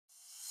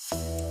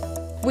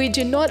We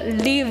do not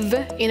live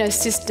in a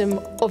system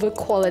of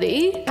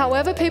equality.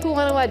 However people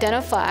want to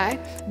identify,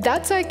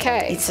 that's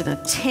okay. It's an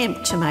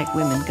attempt to make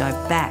women go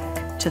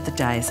back to the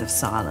days of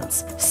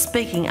silence.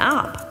 Speaking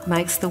up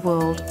makes the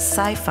world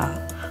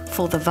safer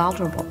for the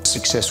vulnerable.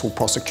 Successful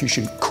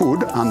prosecution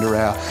could, under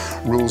our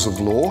rules of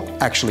law,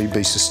 actually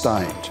be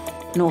sustained.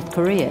 North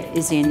Korea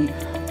is in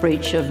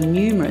breach of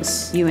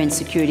numerous UN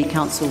Security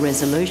Council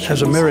resolutions.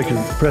 As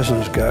American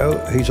presidents go,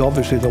 he's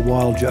obviously the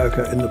wild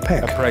joker in the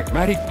pack. A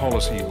pragmatic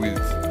policy with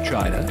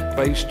China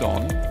based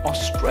on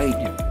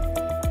Australian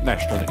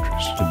national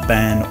interests. To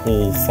ban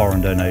all foreign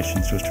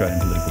donations to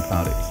Australian political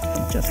parties.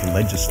 And just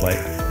legislate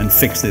and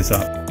fix this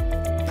up.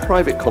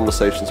 Private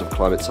conversations with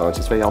climate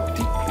scientists, they are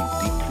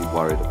deeply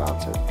worried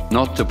about it.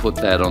 Not to put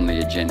that on the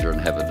agenda and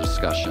have a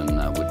discussion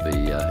would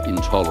be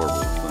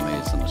intolerable for me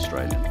as an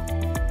Australian.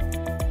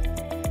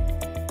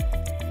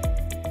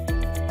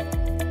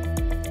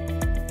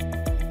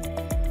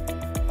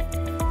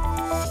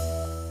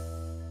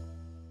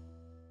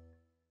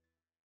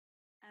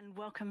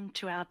 Welcome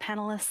to our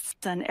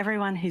panellists and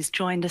everyone who's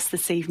joined us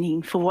this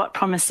evening for what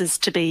promises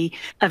to be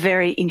a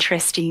very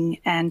interesting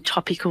and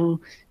topical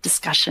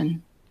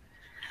discussion.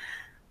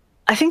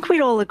 I think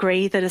we'd all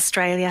agree that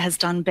Australia has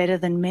done better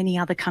than many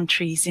other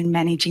countries in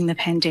managing the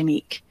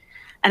pandemic.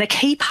 And a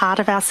key part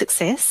of our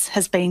success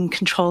has been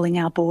controlling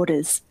our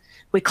borders.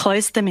 We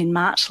closed them in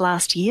March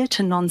last year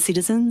to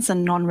non-citizens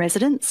and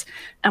non-residents,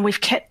 and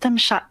we've kept them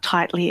shut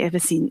tightly ever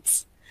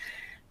since.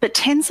 But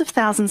tens of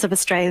thousands of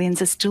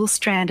Australians are still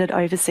stranded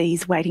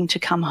overseas waiting to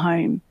come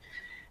home.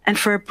 And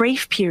for a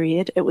brief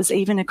period, it was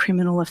even a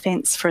criminal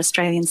offence for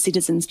Australian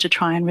citizens to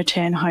try and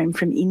return home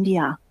from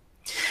India.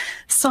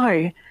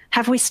 So,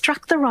 have we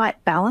struck the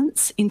right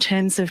balance in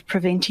terms of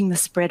preventing the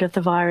spread of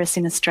the virus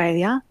in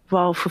Australia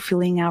while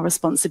fulfilling our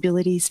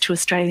responsibilities to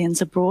Australians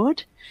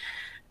abroad?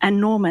 And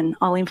Norman,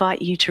 I'll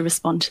invite you to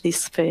respond to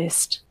this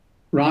first.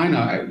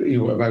 Raina,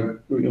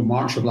 about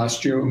March of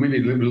last year, or maybe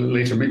a little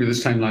later, maybe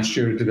this time last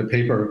year, did a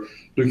paper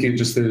looking at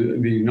just the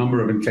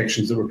number of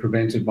infections that were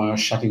prevented by us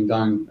shutting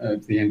down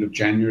at the end of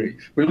January.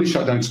 We only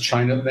shut down to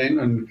China then,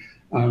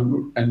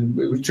 and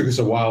it took us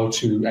a while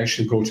to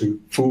actually go to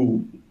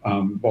full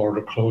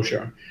border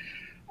closure.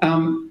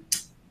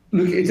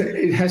 Look,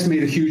 it has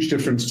made a huge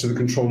difference to the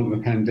control of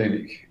the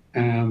pandemic,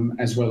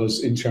 as well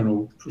as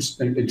internal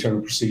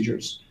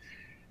procedures.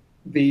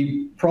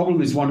 The problem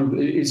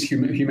is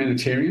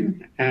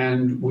humanitarian,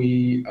 and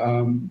we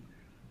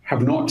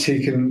have not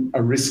taken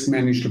a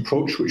risk-managed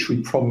approach, which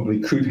we probably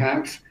could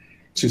have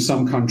to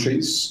some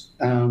countries.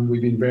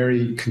 We've been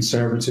very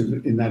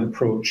conservative in that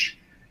approach.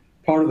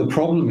 Part of the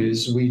problem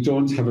is we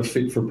don't have a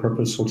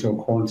fit-for-purpose hotel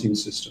quarantine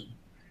system,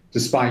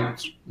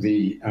 despite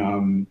the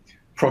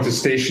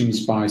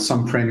protestations by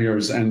some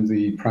premiers and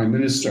the Prime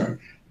Minister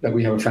that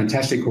we have a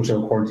fantastic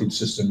hotel quarantine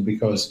system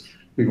because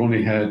we've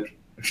only had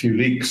a few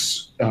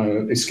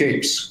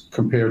escapes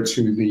compared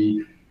to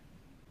the,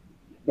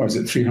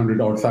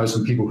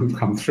 300,000 people who've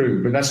come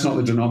through, but that's not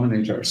the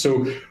denominator.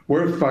 So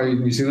work by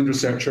New Zealand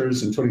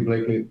researchers and Tony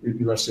Blakely at the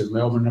University of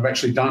Melbourne have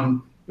actually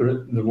done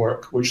the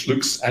work which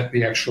looks at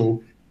the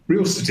actual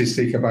real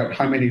statistic about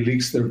how many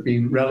leaks there have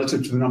been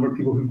relative to the number of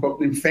people who've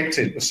gotten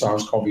infected with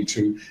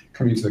SARS-CoV-2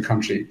 coming into the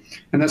country.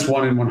 And that's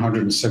 1 in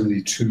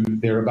 172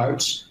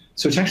 thereabouts.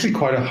 So it's actually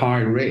quite a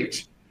high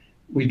rate.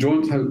 We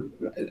don't have,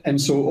 and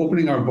so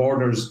opening our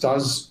borders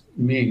does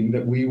mean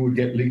that we would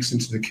get leaks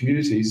into the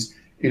communities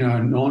in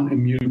our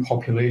non-immune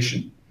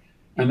population.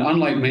 And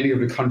unlike many of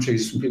the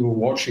countries from people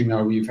watching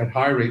now, where you've had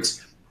high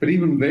rates, but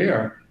even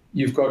there,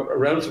 you've got a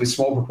relatively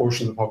small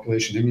proportion of the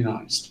population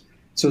immunized.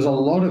 So there's a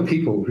lot of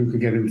people who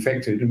could get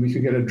infected and we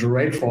could get a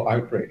dreadful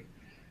outbreak.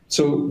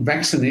 So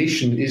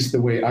vaccination is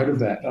the way out of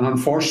that. And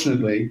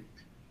unfortunately,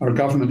 our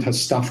government has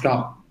stuffed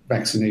up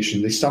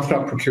vaccination. They stuffed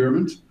up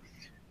procurement.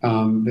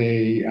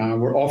 They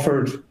were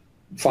offered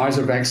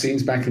Pfizer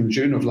vaccines back in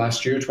June of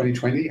last year,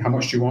 2020. How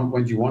much do you want?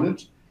 When do you want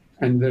it?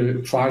 And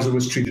the Pfizer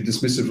was treated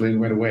dismissively and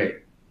went away.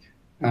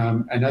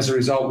 And as a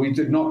result, we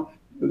did not,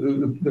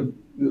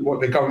 what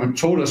the government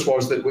told us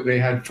was that they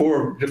had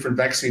 4 different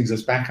vaccines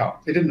as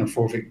backup. They didn't have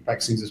 4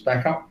 vaccines as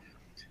backup.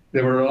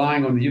 They were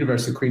relying on the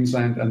University of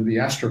Queensland and the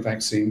Astra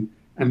vaccine,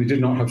 and they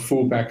did not have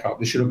full backup.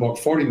 They should have bought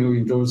 40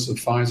 million doses of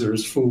Pfizer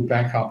as full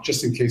backup,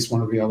 just in case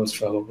one of the others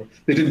fell over.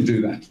 They didn't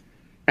do that.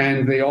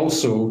 And they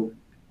also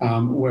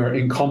were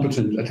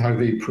incompetent at how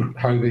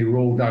they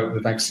rolled out the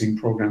vaccine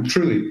program.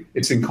 Truly,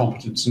 it's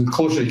incompetence. And the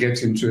closer you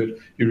get into it,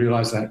 you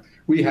realize that.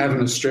 We have in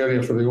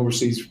Australia, for the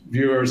overseas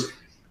viewers,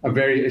 a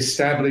very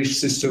established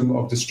system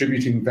of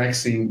distributing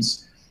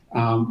vaccines,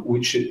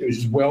 which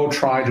is well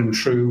tried and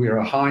true. We are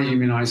a high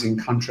immunizing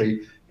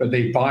country, but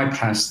they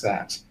bypassed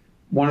that.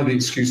 One of the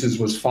excuses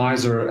was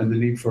Pfizer and the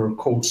need for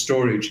cold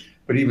storage,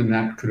 but even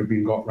that could have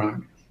been got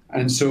round.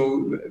 And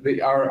so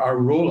our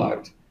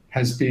rollout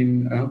has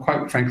been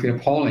quite frankly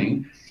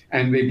appalling,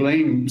 and they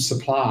blame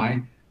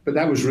supply, but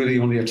that was really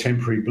only a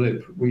temporary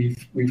blip.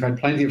 We've had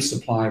plenty of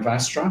supply of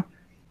Astra.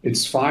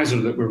 It's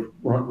Pfizer that we're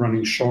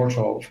running short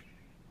of,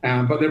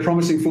 but they're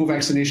promising full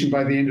vaccination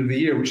by the end of the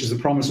year, which is the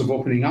promise of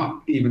opening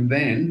up even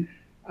then.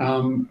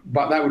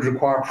 but that would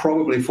require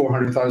probably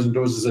 400,000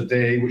 doses a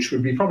day, which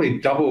would be probably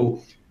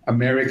double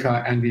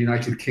America and the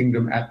United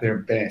Kingdom at their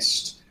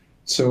best.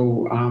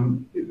 So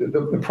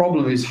the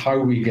problem is how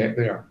we get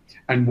there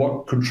and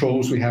what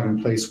controls we have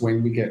in place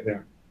when we get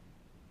there.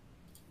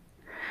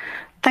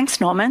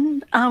 Thanks,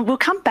 Norman. We'll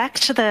come back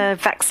to the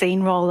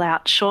vaccine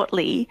rollout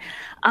shortly.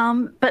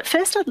 But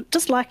first, I'd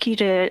just like you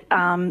to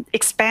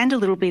expand a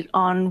little bit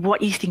on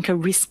what you think a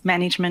risk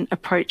management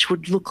approach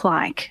would look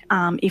like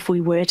if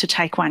we were to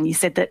take one. You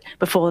said that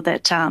before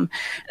that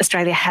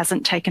Australia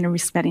hasn't taken a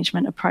risk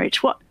management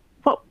approach. What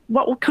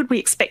could we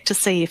expect to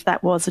see if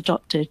that was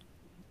adopted?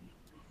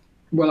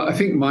 Well, I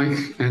think Mike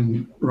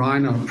and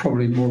Raina are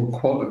probably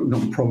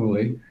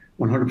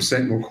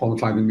 100% more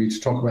qualified than me to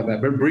talk about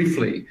that. But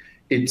briefly,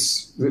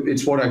 it's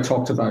what I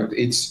talked about.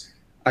 It's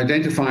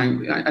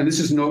identifying, and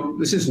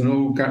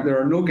there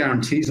are no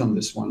guarantees on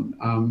this one,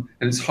 and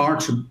it's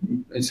hard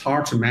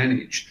to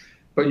manage.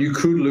 But you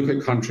could look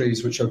at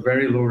countries which have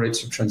very low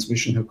rates of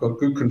transmission, have got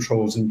good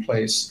controls in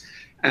place,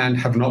 and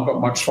have not got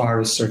much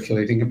virus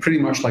circulating, and pretty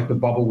much like the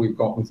bubble we've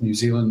got with New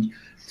Zealand,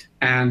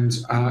 and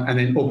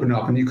then open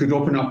up. And you could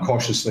open up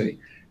cautiously,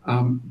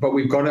 but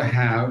we've got to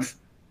have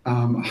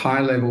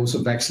high levels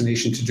of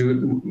vaccination to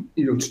do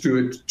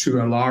it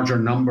to a larger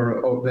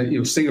number of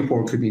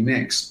Singapore could be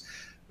next,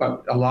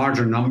 but a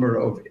larger number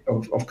of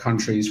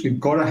countries. We've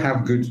got to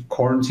have good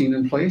quarantine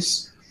in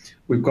place.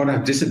 We've got to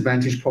have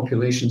disadvantaged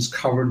populations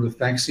covered with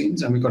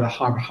vaccines, and we've got to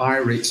have high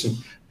rates of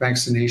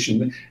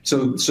vaccination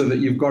so that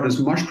you've got as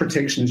much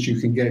protection as you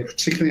can get,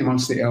 particularly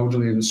amongst the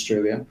elderly in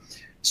Australia,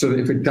 so that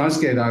if it does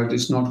get out,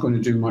 it's not going to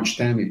do much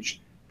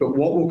damage. But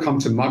what will come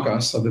to mug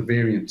us are the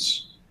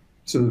variants.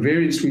 So the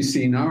variants we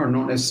see now are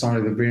not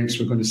necessarily the variants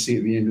we're going to see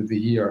at the end of the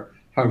year.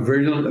 How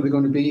virulent are they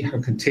going to be? How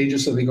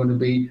contagious are they going to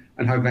be?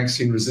 And how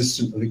vaccine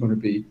resistant are they going to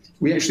be?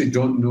 We actually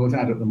don't know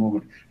that at the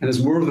moment. And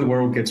as more of the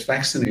world gets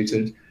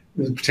vaccinated,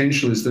 the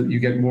potential is that you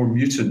get more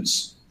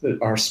mutants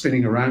that are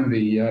spinning around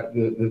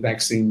the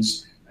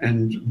vaccines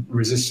and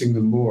resisting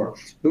them more.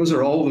 Those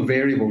are all the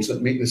variables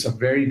that make this a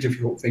very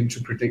difficult thing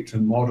to predict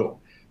and model.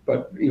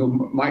 But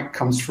Mike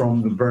comes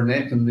from the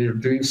Burnett, and they're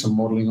doing some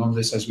modelling on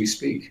this as we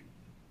speak.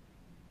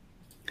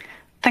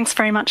 Thanks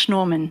very much,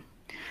 Norman.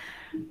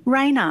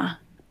 Raina,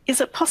 is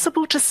it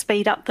possible to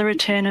speed up the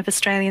return of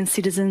Australian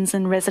citizens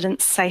and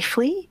residents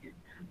safely?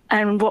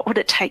 And what would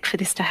it take for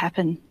this to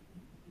happen?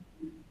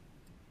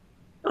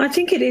 I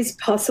think it is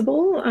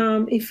possible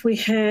if we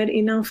had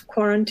enough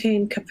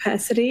quarantine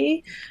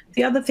capacity.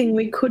 The other thing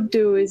we could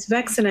do is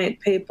vaccinate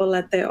people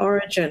at their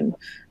origin.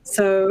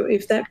 So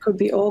if that could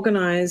be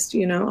organised,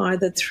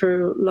 either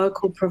through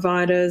local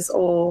providers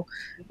or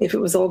if it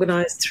was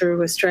organised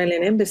through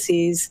Australian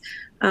embassies,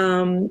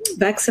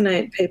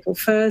 vaccinate people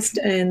first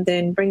and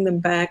then bring them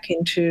back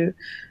into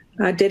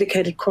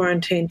dedicated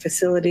quarantine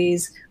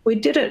facilities. We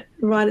did it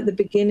right at the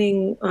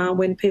beginning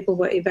when people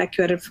were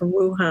evacuated from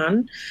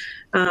Wuhan.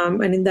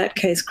 And in that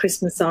case,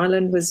 Christmas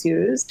Island was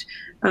used.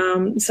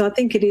 So I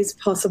think it is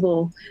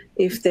possible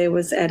if there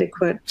was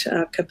adequate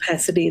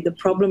capacity. The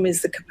problem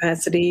is the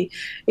capacity.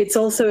 It's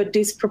also a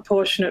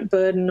disproportionate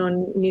burden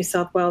on New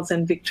South Wales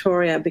and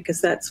Victoria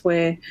because that's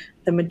where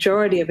the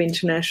majority of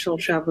international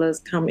travellers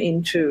come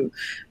into.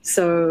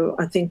 So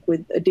I think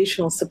with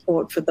additional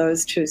support for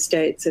those two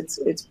states,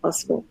 it's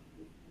possible.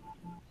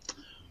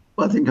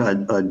 Well, I think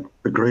I'd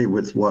agree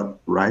with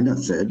what Raina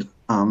said.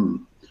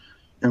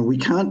 And we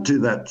can't do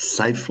that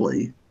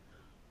safely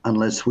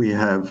unless we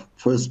have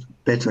first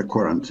better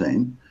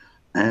quarantine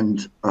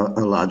and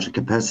a larger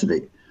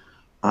capacity.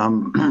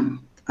 And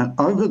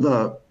over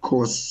the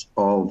course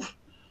of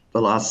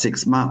the last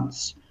 6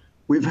 months,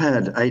 we've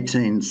had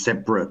 18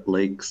 separate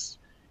leaks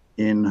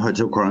in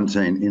hotel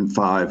quarantine in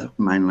 5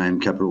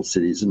 mainland capital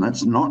cities, and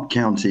that's not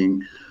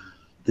counting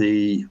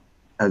the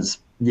as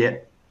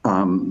yet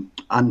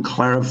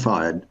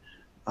unclarified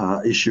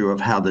issue of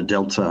how the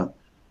Delta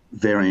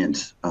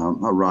variant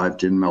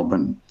arrived in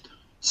Melbourne.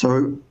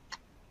 So,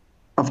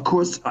 of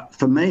course,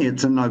 for me,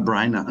 it's a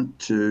no-brainer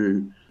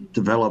to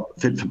develop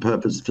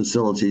fit-for-purpose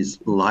facilities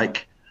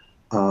like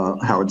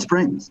Howard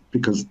Springs,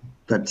 because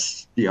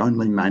that's the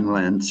only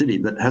mainland city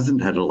that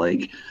hasn't had a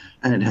leak,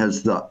 and it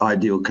has the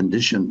ideal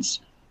conditions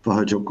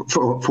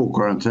for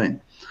quarantine.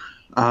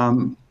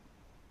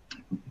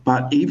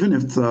 But even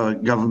if the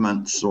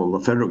governments or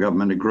the federal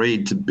government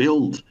agreed to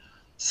build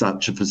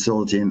such a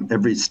facility in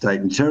every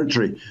state and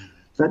territory,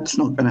 that's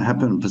not going to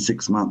happen for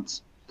 6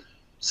 months.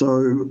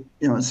 So,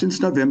 since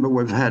November,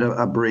 we've had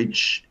a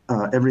breach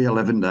every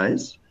 11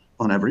 days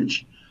on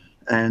average.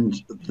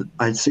 And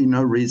I see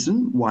no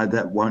reason why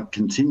that won't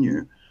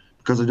continue,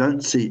 because I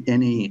don't see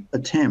any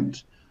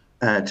attempt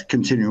at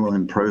continual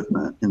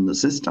improvement in the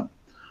system.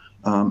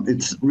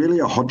 It's really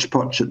a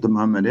hodgepodge at the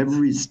moment.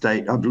 Every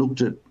state, I've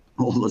looked at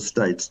all the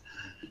states,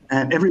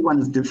 and everyone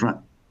is different.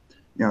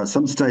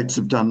 Some states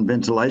have done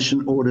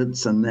ventilation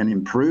audits and then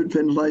improved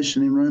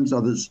ventilation in rooms.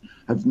 Others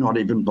have not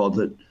even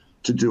bothered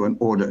to do an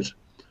audit.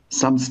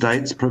 Some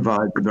states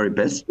provide the very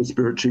best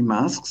respiratory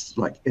masks,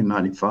 like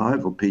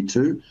N95 or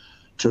P2,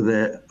 to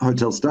their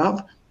hotel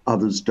staff.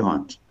 Others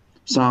don't.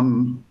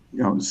 Some,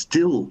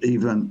 still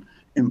even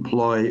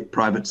employ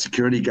private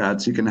security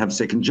guards who can have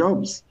second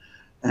jobs.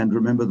 And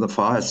remember the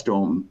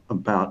firestorm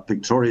about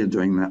Victoria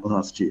doing that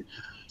last year.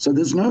 So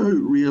there's no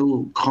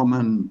real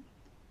common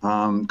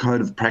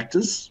code of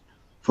practice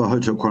for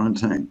hotel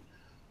quarantine.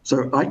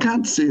 So I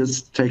can't see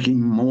us taking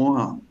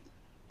more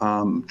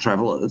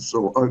travellers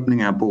or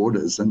opening our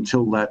borders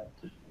until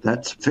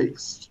that's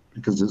fixed,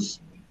 because as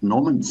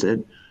Norman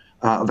said,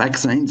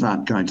 vaccines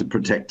aren't going to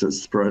protect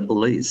us for at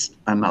least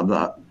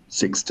another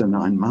 6 to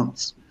 9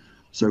 months.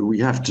 So we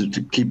have to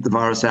keep the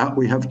virus out.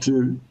 We have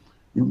to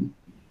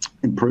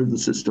improve the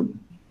system.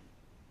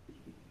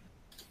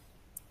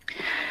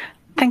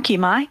 Thank you,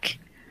 Mike.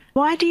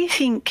 Why do you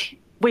think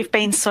we've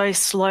been so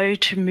slow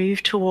to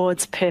move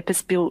towards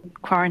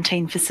purpose-built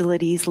quarantine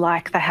facilities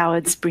like the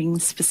Howard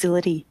Springs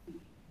facility?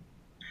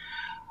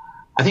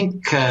 I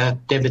think,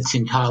 Deb, it's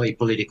entirely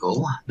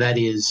political. That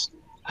is,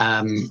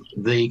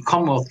 the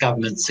Commonwealth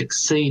government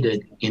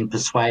succeeded in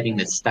persuading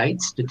the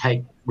states to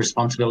take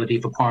responsibility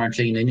for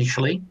quarantine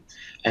initially,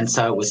 and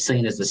so it was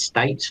seen as a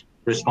state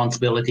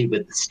responsibility,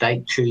 with the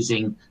state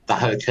choosing the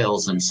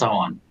hotels and so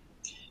on.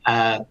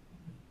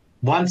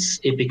 Once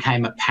it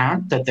became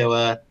apparent that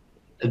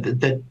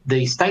that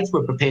the states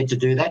were prepared to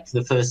do that for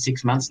the first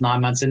 6 months,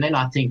 9 months, and then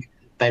I think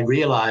they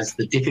realised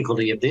the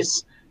difficulty of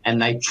this,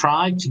 and they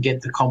tried to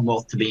get the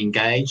Commonwealth to be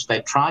engaged.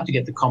 They tried to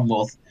get the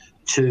Commonwealth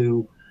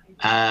to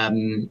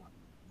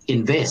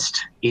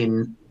invest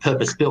in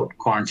purpose-built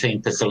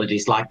quarantine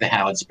facilities like the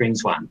Howard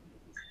Springs one.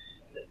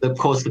 Of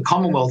course, the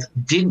Commonwealth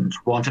didn't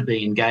want to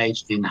be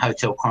engaged in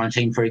hotel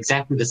quarantine for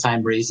exactly the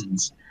same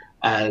reasons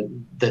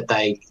that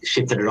they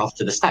shifted it off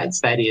to the states.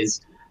 That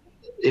is,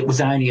 it was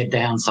only a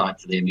downside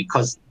for them,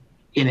 because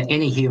in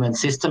any human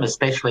system,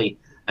 especially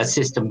a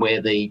system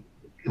where the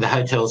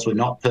hotels were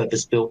not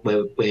purpose-built,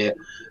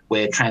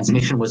 where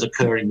transmission was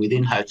occurring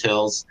within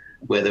hotels,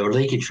 where there were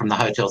leakage from the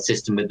hotel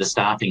system with the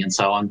staffing and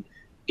so on,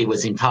 it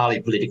was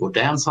entirely political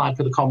downside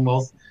for the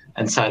Commonwealth,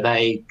 and so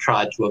they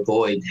tried to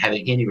avoid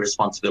having any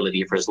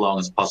responsibility for as long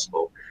as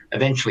possible.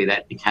 Eventually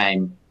that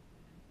became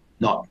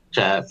not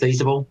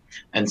feasible,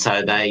 and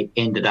so they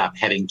ended up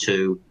having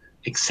to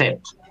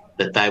accept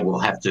that they will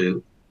have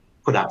to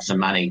put up some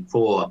money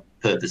for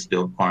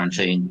purpose-built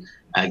quarantine,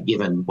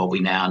 given what we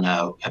now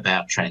know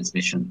about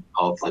transmission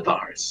of the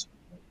virus.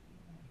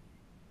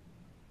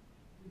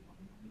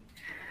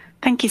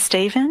 Thank you,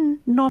 Stephen.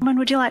 Norman,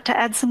 would you like to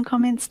add some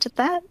comments to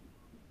that?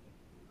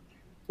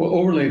 Well,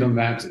 overlaid on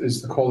that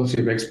is the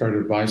quality of expert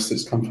advice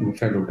that's come from the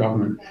federal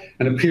government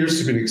and appears to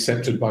have been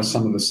accepted by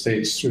some of the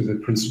states through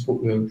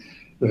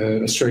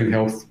the Australian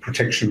Health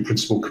Protection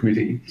Principal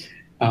Committee.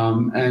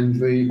 And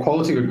the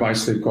quality of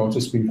advice they've got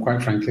has been,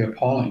 quite frankly,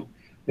 appalling.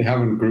 They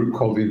have a group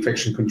called the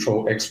Infection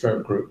Control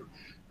Expert Group,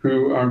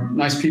 who are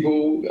nice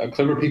people,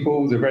 clever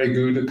people. They're very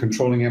good at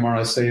controlling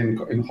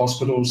MRSA in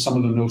hospitals. Some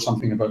of them know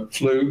something about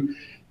flu.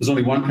 There's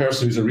only one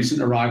person who's a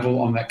recent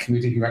arrival on that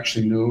committee who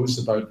actually knows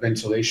about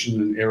ventilation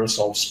and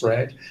aerosol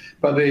spread.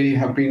 But they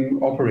have been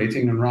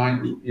operating, and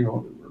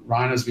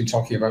Raina's been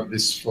talking about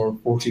this for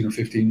 14 or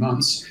 15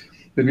 months.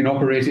 They've been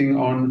operating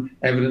on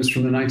evidence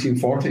from the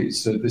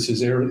 1940s that this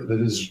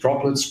is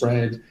droplet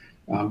spread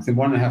within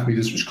 1.5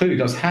 meters, which clearly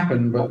does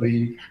happen, but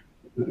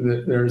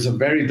there's a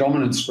very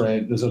dominant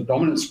spread. There's a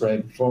dominant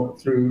spread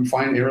through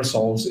fine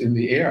aerosols in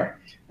the air,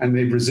 and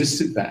they've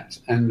resisted that.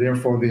 And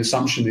therefore, the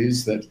assumption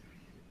is that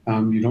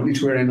you don't need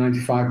to wear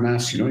N95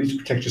 masks. You don't need to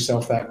protect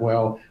yourself that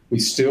well. We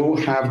still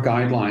have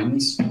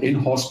guidelines in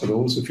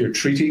hospitals. If you're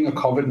treating a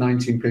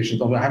COVID-19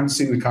 patient, although I haven't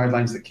seen the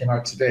guidelines that came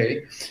out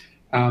today,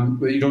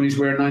 but you don't need to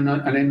wear an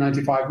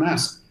N95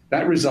 mask.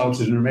 That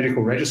resulted in a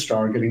medical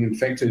registrar getting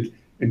infected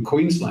in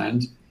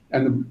Queensland,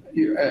 and a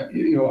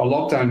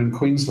lockdown in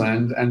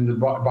Queensland, and the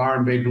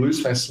Byron Bay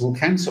Blues Festival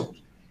cancelled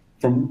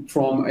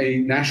from a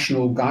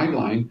national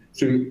guideline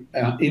through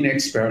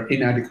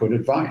inadequate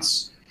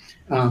advice.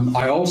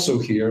 I also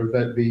hear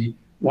that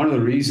one of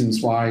the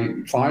reasons why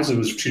Pfizer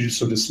was treated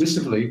so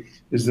dismissively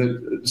is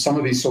that some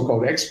of these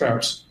so-called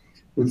experts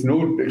with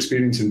no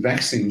experience in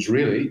vaccines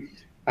really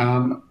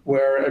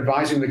were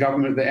advising the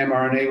government that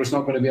mRNA was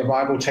not going to be a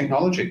viable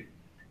technology.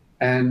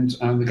 And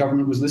the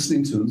government was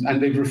listening to them,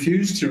 and they've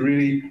refused to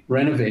really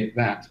renovate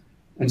that.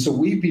 And so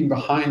we've been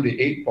behind the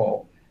 8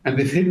 ball, and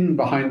they've hidden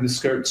behind the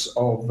skirts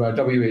of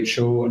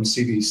WHO and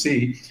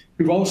CDC,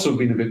 who've also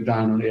been a bit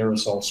down on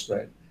aerosol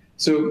spread.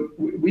 So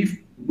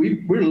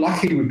we're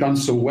lucky we've done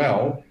so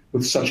well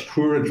with such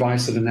poor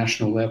advice at a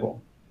national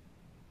level.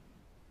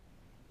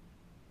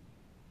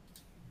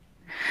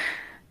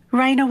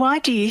 Raina, why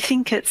do you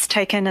think it's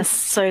taken us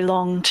so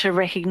long to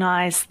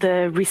recognise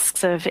the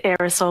risks of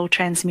aerosol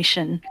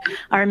transmission?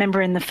 I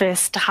remember in the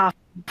first half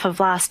of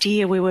last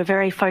year, we were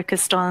very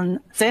focused on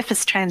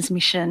surface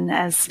transmission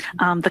as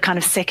the kind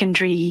of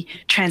secondary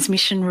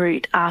transmission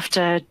route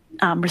after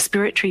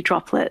respiratory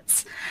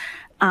droplets.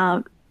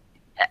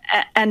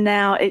 And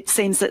now it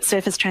seems that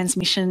surface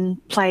transmission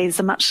plays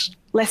a much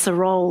lesser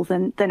role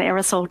than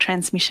aerosol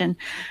transmission.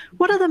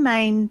 What are the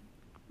main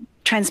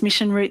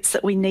transmission routes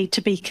that we need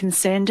to be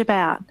concerned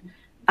about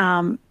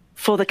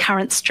for the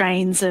current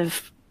strains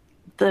of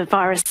the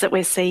virus that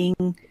we're seeing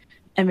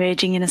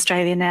emerging in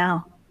Australia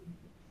now?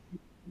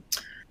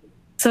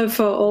 So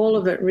for all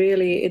of it,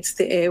 really, it's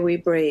the air we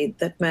breathe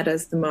that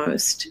matters the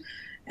most.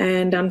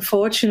 And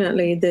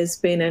unfortunately, there's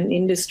been an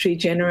industry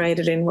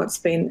generated in what's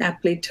been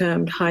aptly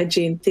termed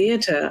hygiene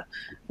theatre,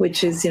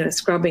 which is,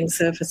 scrubbing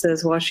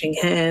surfaces, washing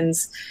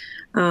hands,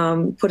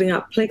 putting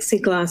up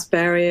plexiglass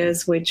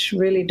barriers, which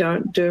really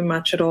don't do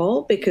much at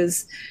all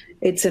because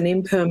it's an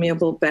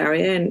impermeable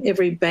barrier. And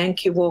every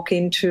bank you walk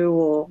into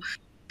or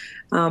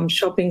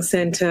shopping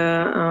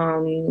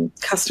centre,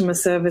 customer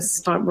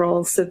service type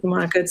roles,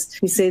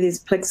 supermarkets, you see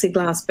these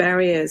plexiglass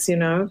barriers,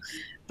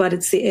 but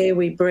it's the air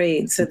we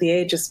breathe. So the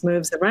air just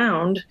moves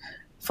around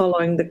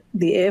following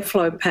the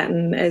airflow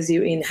pattern as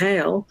you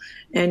inhale,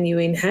 and you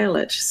inhale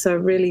it. So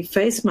really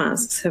face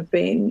masks have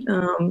been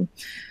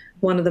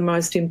one of the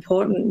most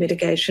important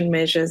mitigation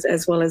measures,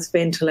 as well as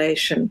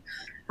ventilation.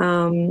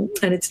 And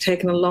it's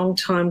taken a long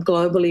time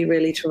globally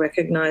really to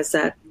recognise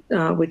that,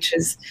 which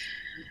is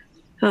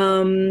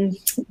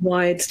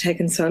why it's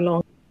taken so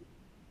long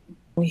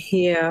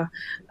here.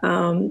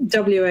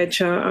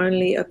 WHO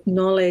only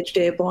acknowledged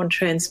airborne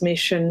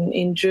transmission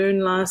in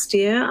June last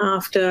year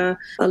after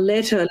a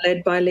letter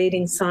led by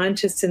leading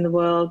scientists in the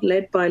world,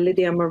 led by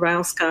Lydia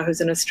Morawska,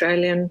 who's an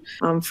Australian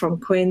from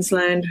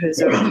Queensland,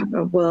 who's a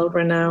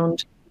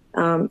world-renowned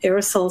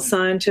aerosol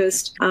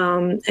scientist.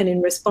 And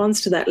in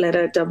response to that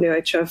letter,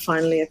 WHO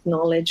finally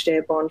acknowledged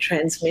airborne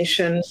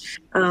transmission.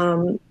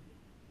 The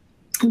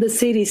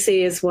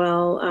CDC as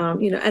well.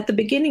 At the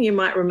beginning, you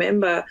might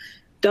remember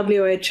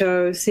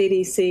WHO,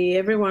 CDC,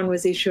 everyone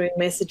was issuing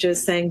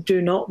messages saying,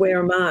 do not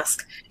wear a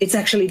mask. It's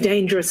actually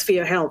dangerous for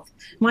your health.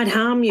 It might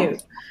harm you.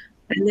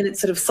 And then it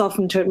sort of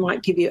softened to it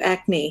might give you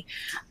acne.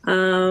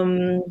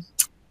 Well,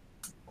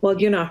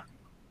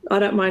 I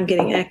don't mind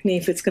getting acne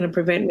if it's going to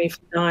prevent me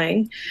from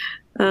dying.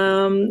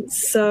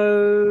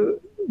 So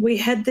we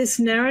had this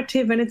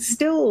narrative, and it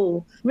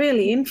still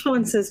really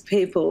influences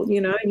people.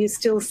 You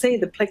still see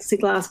the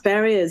plexiglass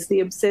barriers, the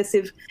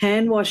obsessive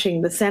hand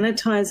washing, the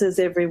sanitizers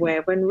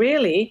everywhere, when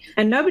really,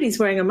 and nobody's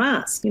wearing a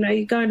mask.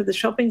 You go into the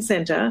shopping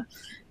centre,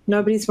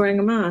 nobody's wearing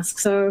a mask.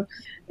 So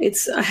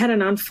it's had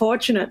an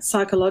unfortunate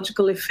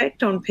psychological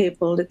effect on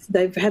people.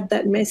 They've had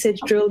that message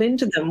drilled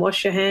into them,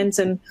 wash your hands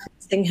and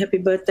sing happy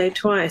birthday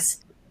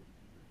twice.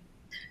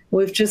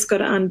 We've just got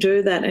to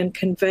undo that and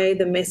convey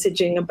the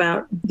messaging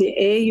about the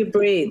air you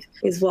breathe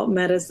is what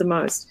matters the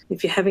most.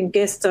 If you're having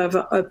guests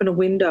over, open a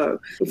window.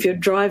 If you're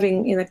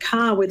driving in a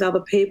car with other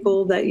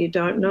people that you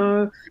don't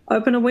know,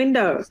 open a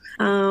window.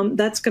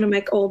 That's going to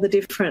make all the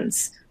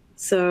difference.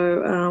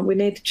 So we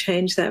need to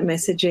change that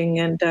messaging.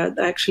 And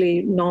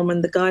actually,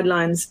 Norman, the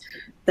guidelines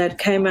that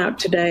came out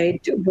today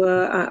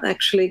were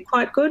actually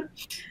quite good.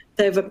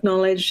 They've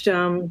acknowledged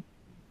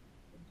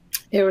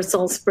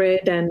aerosol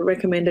spread and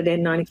recommended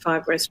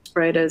N95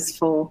 respirators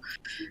for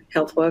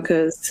health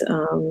workers.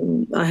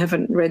 I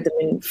haven't read them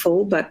in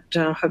full, but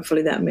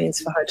hopefully that means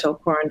for hotel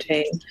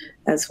quarantine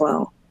as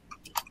well.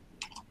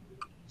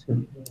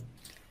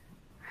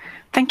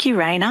 Thank you,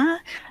 Raina.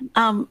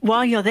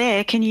 While you're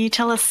there, can you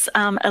tell us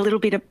a little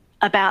bit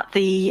about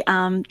the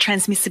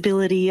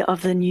transmissibility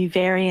of the new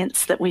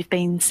variants that we've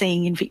been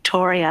seeing in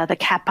Victoria, the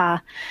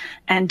Kappa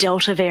and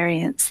Delta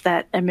variants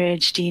that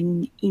emerged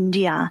in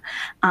India,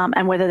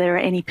 and whether there are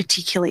any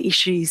particular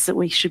issues that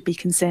we should be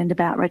concerned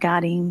about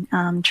regarding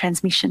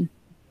transmission?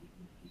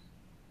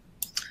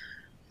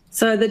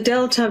 So the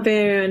Delta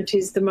variant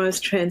is the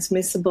most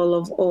transmissible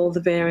of all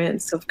the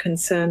variants of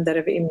concern that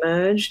have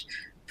emerged.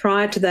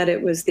 Prior to that,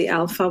 it was the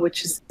Alpha,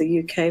 which is the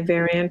UK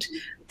variant.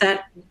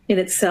 That in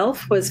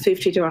itself was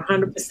 50 to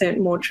 100%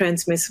 more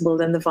transmissible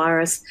than the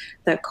virus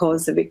that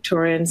caused the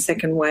Victorian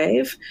second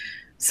wave.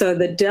 So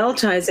the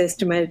Delta is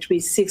estimated to be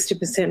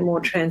 60% more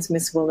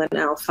transmissible than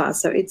Alpha.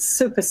 So it's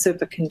super,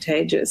 super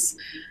contagious.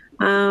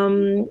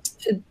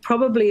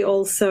 Probably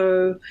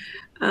also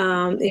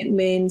it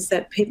means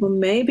that people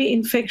may be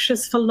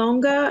infectious for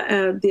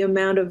longer. The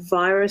amount of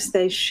virus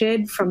they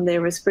shed from their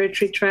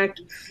respiratory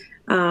tract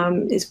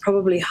is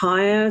probably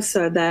higher,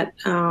 so that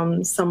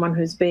someone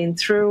who's been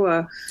through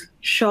a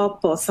shop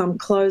or some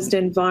closed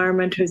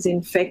environment who's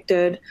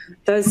infected,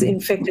 those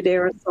infected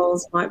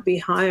aerosols might be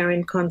higher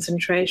in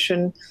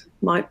concentration,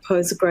 might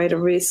pose a greater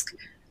risk.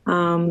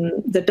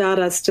 The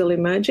data is still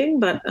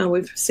emerging, but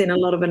we've seen a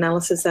lot of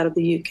analysis out of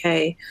the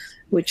UK,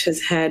 which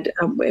has had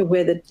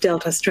where the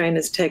Delta strain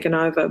has taken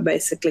over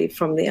basically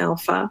from the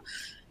Alpha.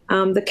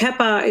 The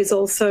Kappa is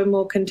also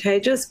more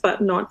contagious, but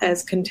not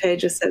as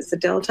contagious as the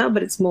Delta,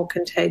 but it's more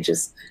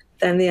contagious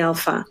than the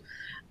Alpha.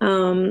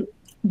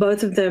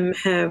 Both of them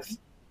have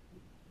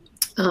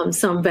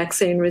some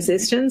vaccine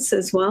resistance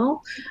as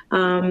well.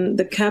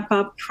 The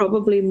Kappa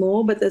probably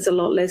more, but there's a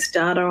lot less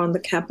data on the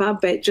Kappa,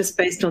 but just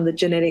based on the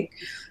genetic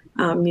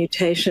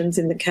mutations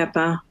in the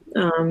Kappa,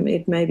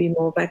 it may be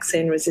more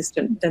vaccine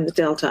resistant than the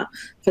Delta.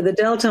 For the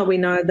Delta, we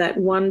know that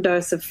one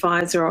dose of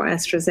Pfizer or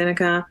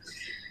AstraZeneca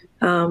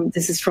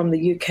This is from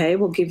the UK,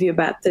 will give you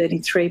about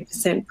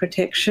 33%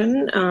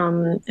 protection,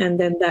 and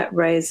then that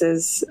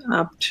raises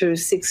up to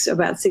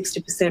about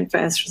 60% for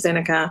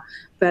AstraZeneca,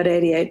 about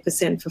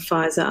 88% for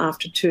Pfizer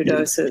after 2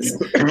 doses.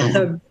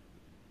 So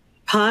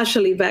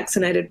partially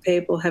vaccinated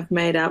people have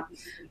made up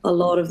a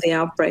lot of the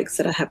outbreaks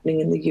that are happening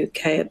in the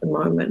UK at the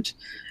moment.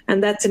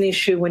 And that's an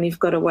issue when you've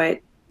got to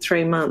wait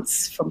 3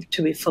 months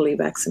to be fully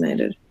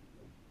vaccinated.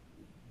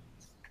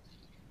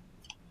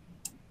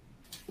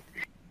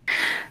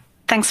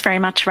 Thanks very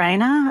much,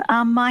 Raina.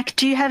 Mike,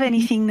 do you have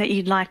anything that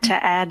you'd like to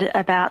add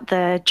about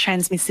the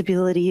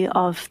transmissibility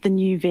of the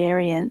new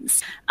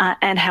variants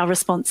and how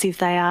responsive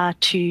they are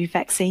to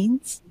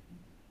vaccines?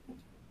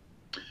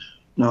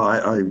 No,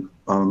 I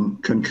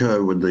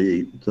concur with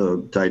the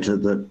data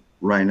that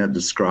Raina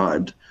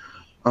described.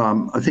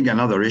 I think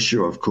another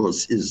issue, of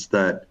course, is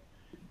that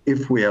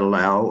if we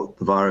allow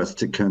the virus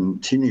to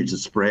continue to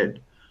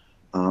spread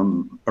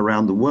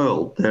around the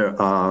world,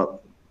 there are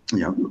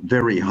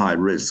very high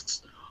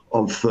risks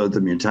of further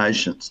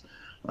mutations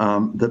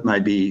that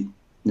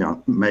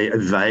may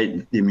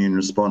evade the immune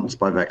response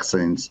by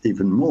vaccines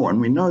even more.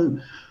 And we know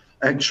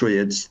actually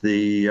it's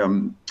the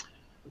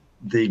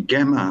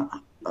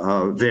Gamma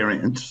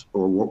variant,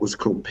 or what was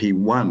called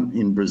P1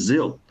 in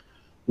Brazil,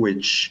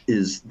 which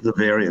is the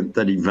variant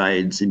that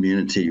evades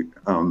immunity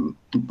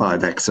by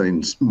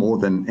vaccines more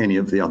than any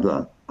of the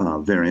other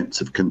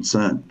variants of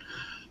concern.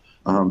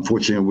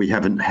 Fortunately, we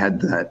haven't had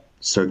that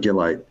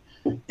circulate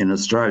in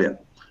Australia.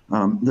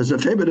 There's a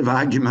fair bit of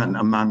argument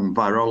among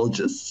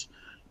virologists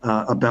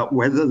about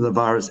whether the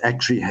virus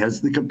actually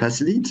has the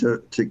capacity to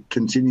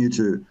continue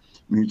to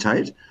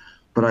mutate.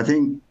 But I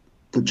think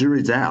the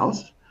jury's out,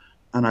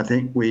 and I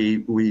think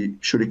we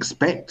should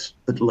expect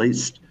at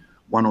least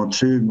 1 or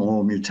 2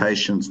 more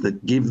mutations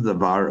that give the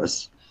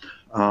virus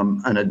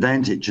an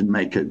advantage and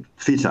make it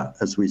fitter,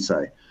 as we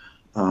say,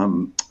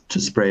 to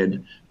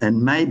spread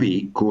and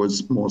maybe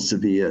cause more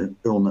severe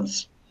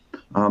illness.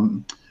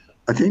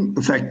 I think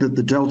the fact that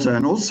the Delta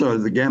and also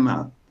the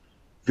Gamma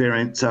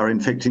variants are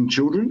infecting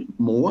children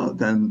more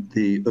than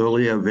the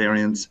earlier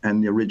variants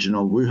and the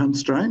original Wuhan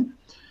strain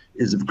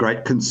is of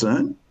great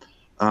concern.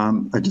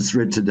 I just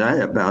read today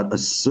about a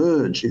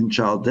surge in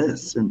child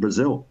deaths in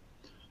Brazil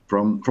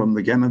from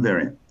the Gamma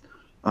variant.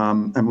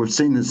 And we've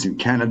seen this in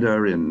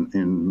Canada,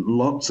 in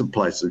lots of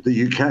places,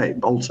 the UK,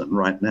 Bolton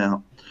right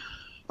now.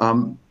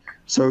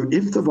 So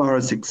if the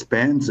virus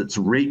expands its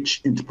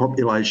reach into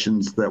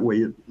populations that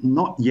we're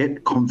not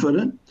yet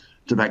confident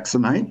to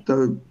vaccinate,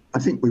 though I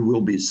think we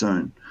will be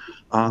soon,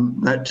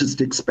 that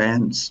just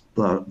expands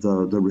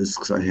the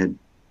risks ahead.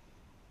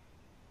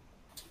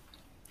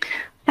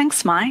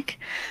 Thanks, Mike.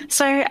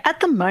 So at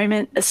the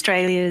moment,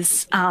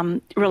 Australia's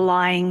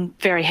relying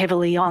very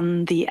heavily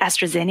on the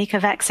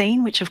AstraZeneca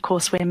vaccine, which of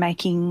course we're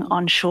making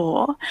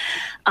onshore,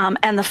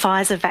 and the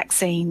Pfizer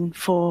vaccine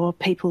for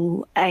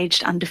people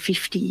aged under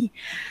 50.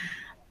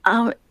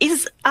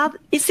 Is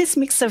this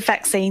mix of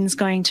vaccines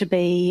going to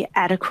be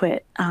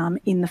adequate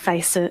in the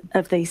face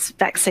of these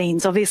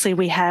vaccines? Obviously,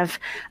 we've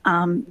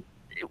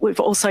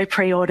also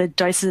pre-ordered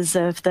doses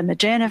of the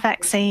Moderna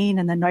vaccine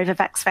and the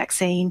Novavax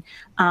vaccine,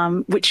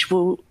 which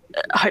will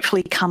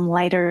hopefully come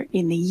later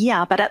in the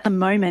year. But at the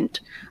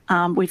moment,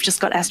 we've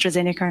just got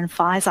AstraZeneca and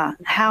Pfizer.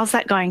 How's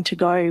that going to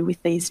go with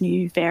these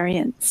new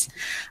variants?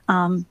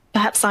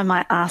 Perhaps I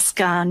might ask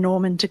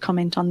Norman to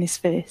comment on this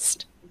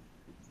first.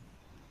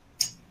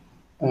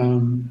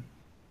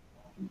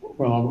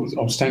 Well,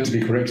 I'll stand to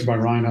be corrected by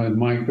Raina and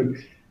Mike, but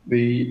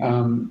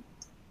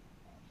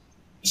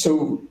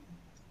so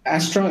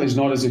Astra is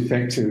not as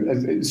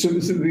effective. So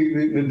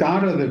the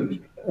data that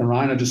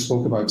Raina just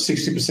spoke about,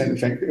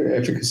 60%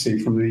 efficacy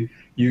from the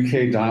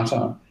UK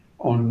data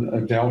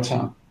on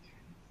Delta,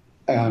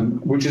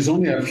 which is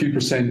only a few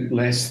percent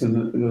less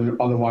than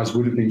otherwise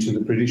would have been to the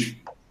British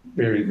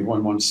variant, the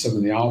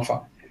 117, the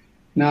Alpha.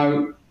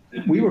 Now,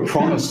 we were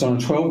promised on a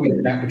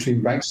 12-week gap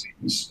between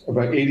vaccines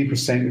about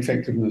 80%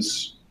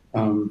 effectiveness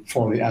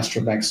for the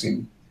Astra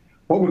vaccine.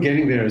 What we're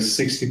getting there is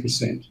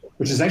 60%,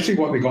 which is actually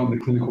what they got in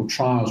the clinical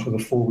trials with a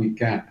 4-week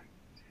gap.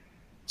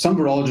 Some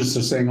virologists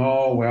are saying,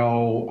 oh,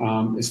 well,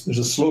 there's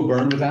a slow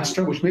burn with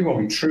Astra, which may well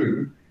be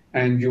true,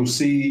 and you'll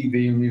see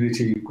the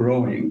immunity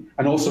growing.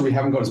 And also, we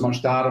haven't got as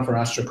much data for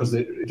Astra because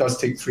it does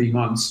take 3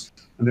 months,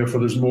 and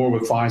therefore there's more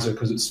with Pfizer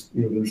because it's,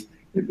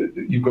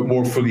 you've got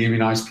more fully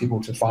immunized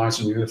people to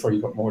Pfizer, and therefore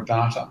you've got more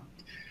data.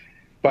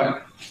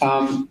 But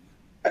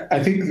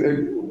I think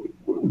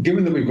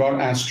given that we've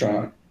got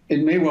Astra,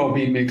 it may well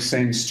make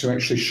sense to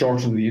actually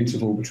shorten the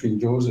interval between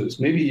doses,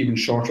 maybe even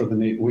shorter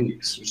than 8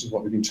 weeks, which is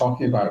what we've been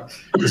talking about.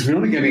 Because if you're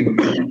only getting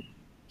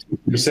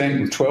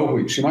 2% with 12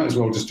 weeks, you might as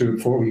well just do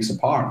it 4 weeks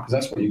apart, because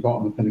that's what you got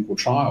in the clinical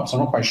trial. So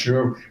I'm not quite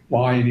sure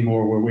why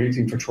anymore we're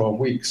waiting for 12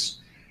 weeks.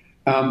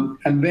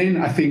 And then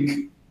I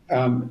think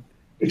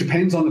it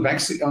depends on the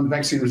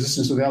vaccine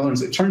resistance of the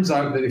others. It turns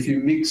out that if you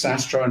mix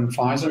Astra and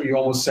Pfizer, you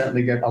almost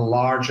certainly get a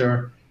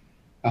larger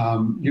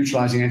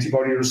neutralizing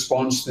antibody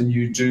response than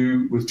you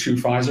do with 2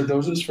 Pfizer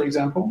doses, for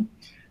example.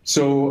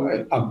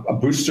 So a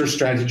booster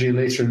strategy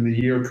later in the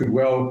year could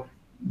well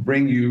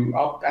bring you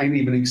up and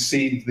even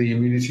exceed the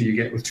immunity you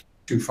get with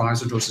 2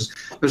 Pfizer doses.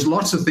 There's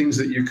lots of things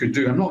that you could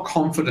do. I'm not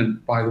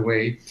confident, by the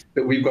way,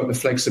 that we've got the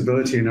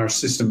flexibility in our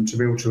system to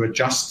be able to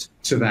adjust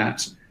to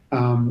that.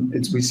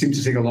 We seem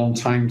to take a long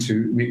time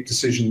to make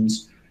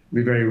decisions,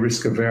 be very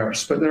risk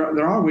averse. But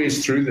there are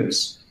ways through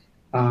this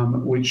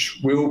which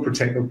will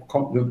protect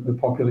the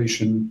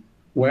population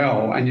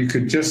well. And you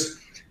could just,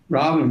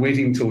 rather than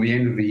waiting till the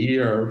end of the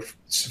year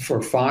for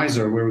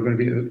Pfizer, where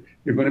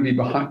you're going to be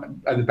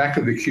behind, at the back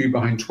of the queue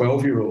behind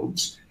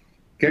 12-year-olds,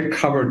 get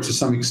covered to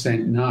some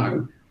extent now.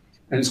 And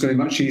it's going to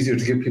be much easier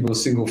to give people a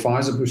single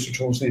Pfizer booster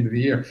towards the end of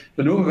the year.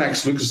 The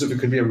Novavax looks as if it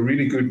could be a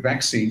really good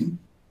vaccine.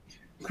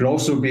 It could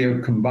also be a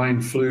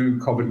combined flu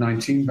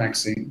COVID-19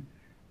 vaccine.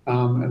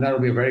 And that'll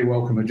be a very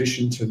welcome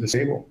addition to the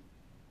table.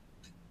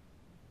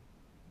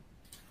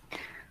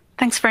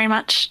 Thanks very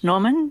much,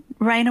 Norman.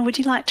 Raina, would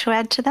you like to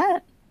add to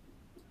that?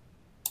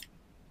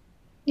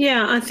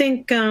 Yeah, I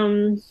think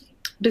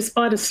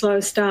despite a slow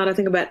start, I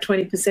think about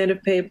 20%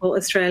 of people,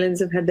 Australians,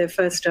 have had their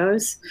first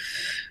dose,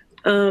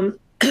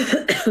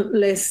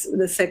 less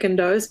the second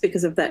dose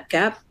because of that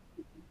gap.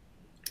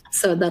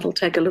 So that'll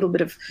take a little bit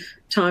of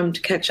time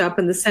to catch up.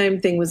 And the same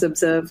thing was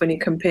observed when you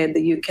compared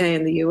the UK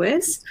and the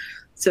US.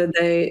 So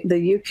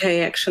the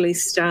UK actually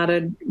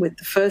started with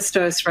the first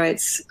dose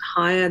rates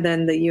higher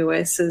than the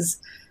US's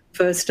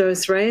first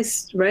dose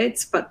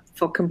rates, but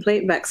for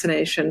complete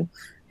vaccination,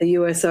 the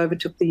US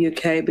overtook the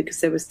UK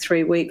because there was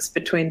 3 weeks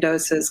between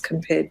doses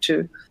compared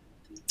to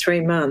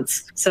 3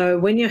 months. So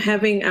when you're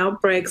having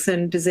outbreaks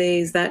and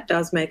disease, that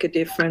does make a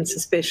difference,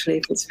 especially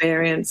if it's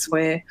variants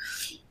where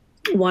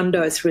one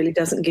dose really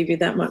doesn't give you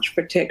that much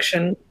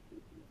protection.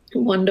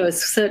 One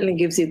dose certainly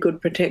gives you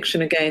good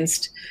protection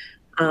against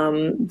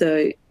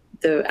the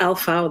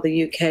Alpha or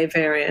the UK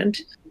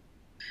variant.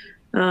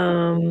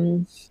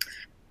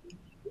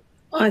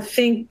 I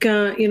think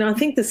I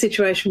think the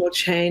situation will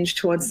change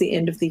towards the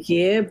end of the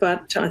year,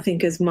 but I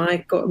think, as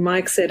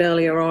Mike said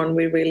earlier on,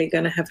 we're really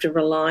going to have to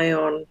rely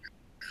on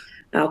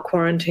our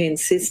quarantine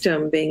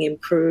system being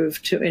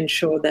improved to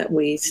ensure that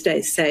we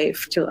stay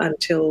safe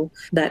until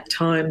that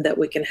time that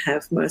we can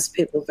have most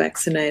people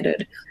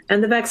vaccinated.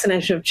 And the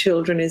vaccination of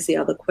children is the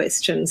other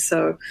question.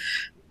 So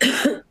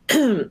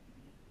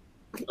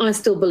I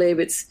still believe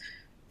it's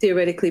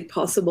theoretically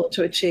possible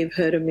to achieve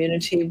herd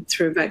immunity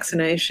through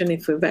vaccination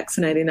if we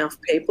vaccinate enough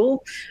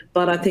people.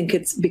 But I think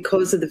it's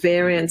because of the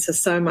variants are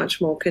so much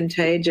more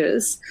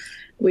contagious,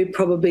 we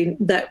probably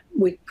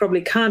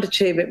can't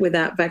achieve it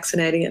without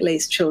vaccinating at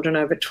least children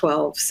over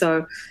 12.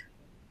 So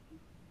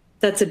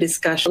that's a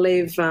discussion.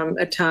 I believe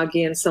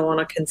tardy and so on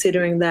are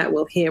considering that.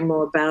 We'll hear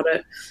more about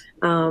it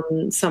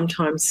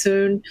sometime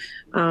soon,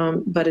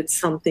 but it's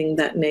something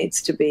that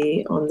needs to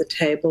be on the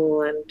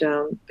table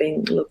and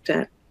being looked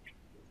at.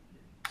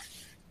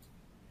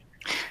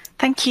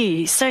 Thank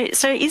you. So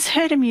is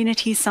herd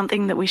immunity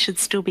something that we should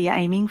still be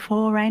aiming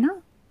for,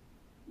 Raina?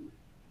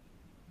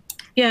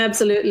 Yeah,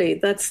 absolutely.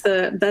 That's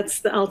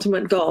the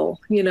ultimate goal.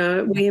 You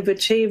know, we have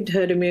achieved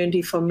herd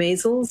immunity for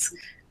measles,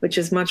 which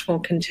is much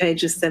more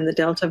contagious than the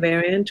Delta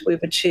variant.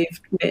 We've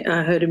achieved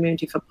herd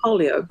immunity for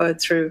polio,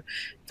 both through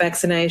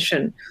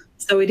vaccination.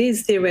 So it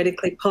is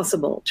theoretically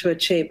possible to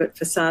achieve it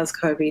for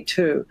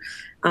SARS-CoV-2.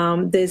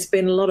 There's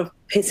been a lot of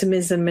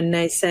pessimism and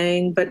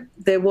naysaying, but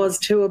there was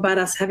too about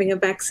us having a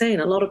vaccine.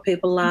 A lot of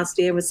people last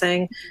year were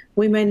saying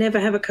we may never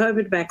have a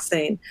COVID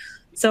vaccine.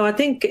 So I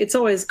think it's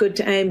always good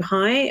to aim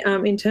high.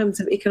 In terms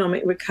of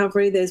economic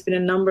recovery, there's been a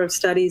number of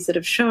studies that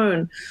have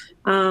shown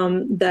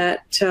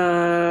that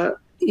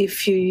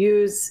if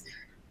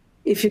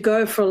you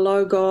go for a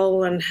low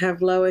goal and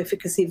have low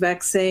efficacy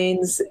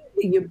vaccines,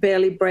 you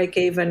barely break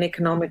even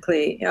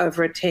economically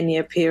over a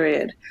 10-year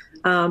period.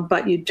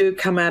 But you do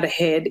come out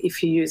ahead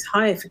if you use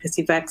high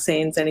efficacy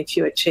vaccines and if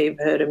you achieve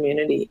herd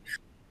immunity.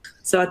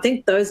 So I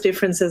think those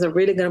differences are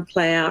really going to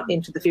play out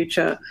into the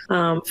future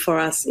for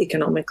us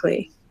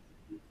economically.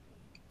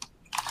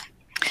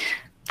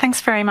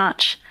 Thanks very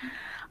much.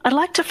 I'd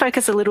like to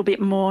focus a little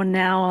bit more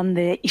now on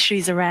the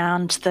issues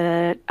around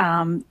the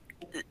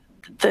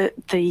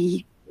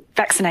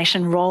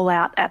vaccination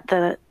rollout at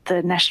the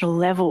national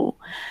level.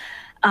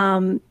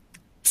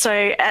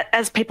 So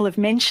as people have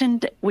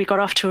mentioned, we got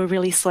off to a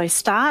really slow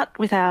start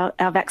with our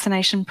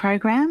vaccination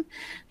program.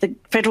 The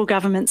federal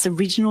government's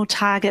original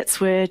targets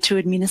were to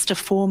administer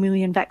 4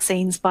 million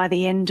vaccines by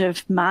the end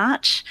of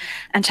March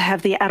and to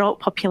have the adult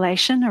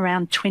population,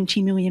 around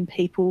 20 million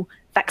people,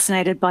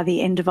 vaccinated by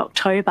the end of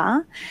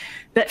October.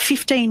 But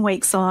 15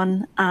 weeks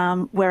on,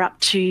 we're up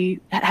to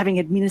having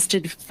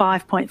administered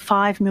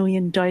 5.5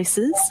 million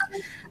doses,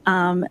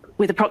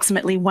 with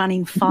approximately 1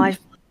 in 5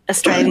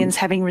 Australians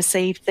having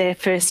received their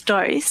first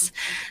dose.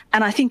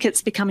 And I think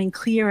it's becoming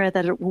clearer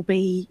that it will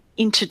be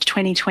into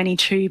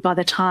 2022 by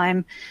the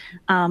time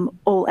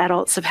all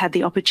adults have had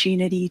the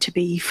opportunity to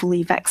be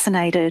fully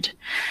vaccinated.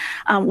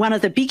 One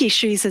of the big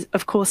issues,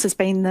 of course, has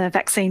been the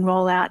vaccine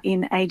rollout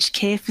in aged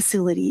care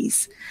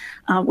facilities,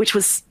 which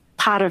was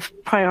part of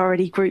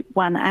priority group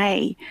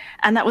 1A,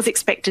 and that was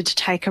expected to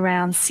take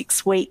around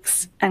 6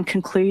 weeks and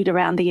conclude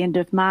around the end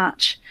of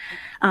March.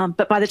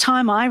 But by the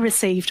time I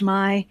received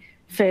my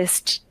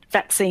first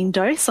vaccine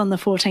dose on the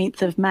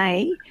 14th of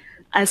May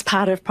as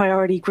part of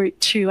priority group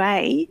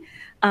 2A,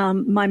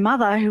 my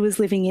mother, who was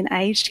living in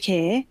aged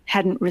care,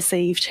 hadn't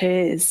received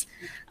hers.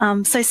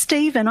 So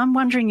Stephen, I'm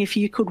wondering if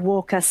you could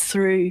walk us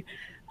through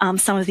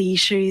some of the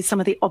issues,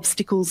 some of the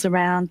obstacles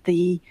around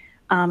the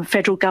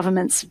federal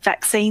government's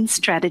vaccine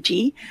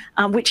strategy,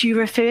 which you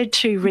referred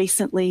to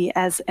recently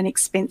as an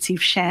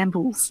expensive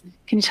shambles.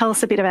 Can you tell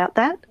us a bit about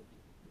that?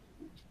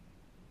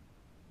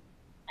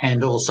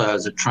 And also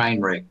as a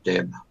train wreck,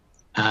 Deb.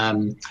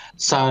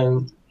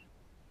 So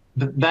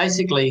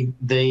basically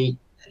the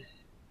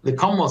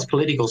Commonwealth's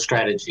political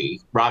strategy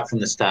right from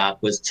the start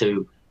was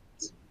to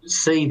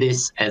see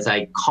this as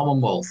a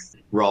Commonwealth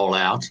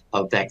rollout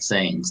of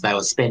vaccines. They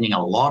were spending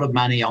a lot of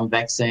money on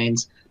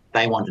vaccines.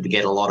 They wanted to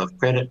get a lot of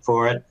credit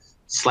for it,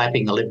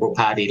 slapping the Liberal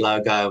Party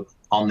logo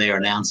on their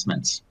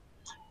announcements.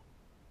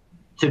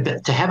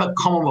 To have a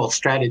Commonwealth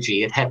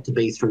strategy, it had to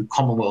be through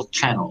Commonwealth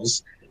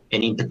channels,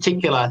 and in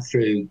particular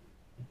through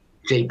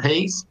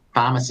GPs,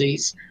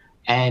 pharmacies,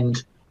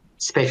 and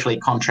specially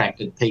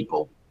contracted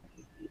people.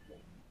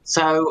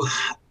 So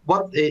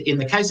in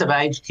the case of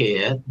aged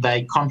care,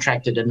 they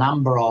contracted a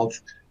number of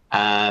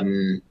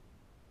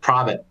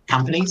private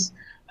companies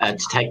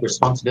to take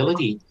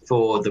responsibility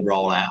for the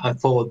rollout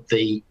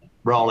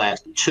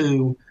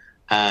to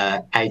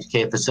aged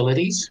care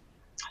facilities,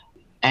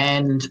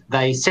 and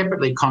they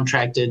separately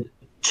contracted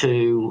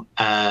to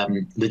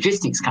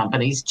logistics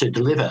companies to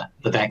deliver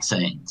the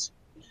vaccines.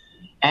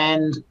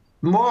 And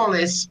more or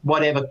less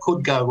whatever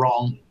could go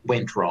wrong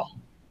went wrong.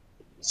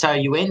 So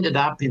you ended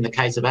up, in the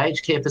case of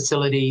aged care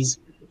facilities,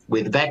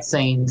 with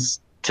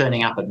vaccines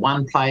turning up at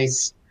one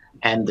place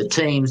and the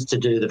teams to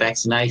do the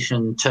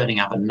vaccination turning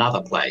up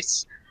another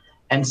place.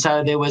 And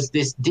so there was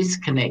this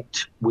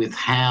disconnect with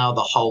how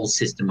the whole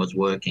system was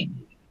working.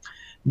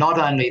 Not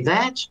only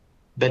that,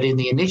 but in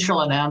the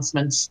initial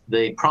announcements,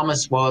 the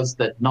promise was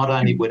that not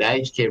only would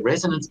aged care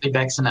residents be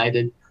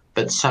vaccinated,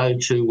 but so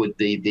too would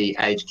the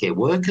aged care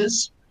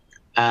workers.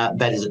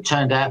 But as it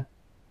turned out,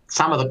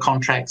 some of the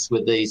contracts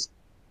with these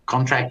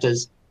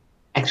contractors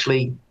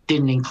actually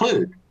didn't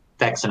include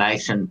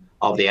vaccination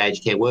of the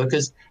aged care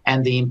workers.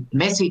 And the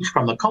message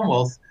from the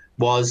Commonwealth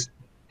was,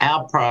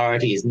 our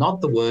priority is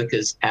not the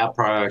workers, our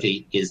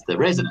priority is the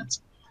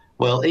residents.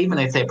 Well, even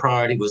if their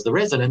priority was the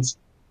residents,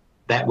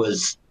 that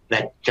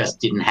just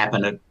didn't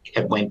happen.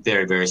 It went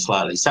very, very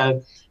slowly.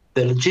 So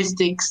the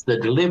logistics, the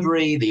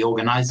delivery, the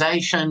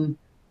organisation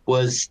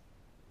was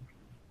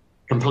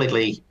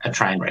completely a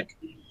train wreck.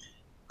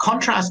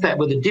 Contrast that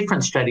with a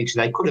different strategy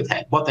they could have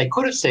had. What they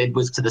could have said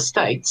was to the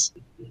states,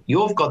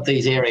 you've got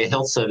these area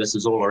health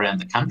services all around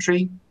the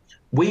country.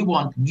 We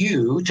want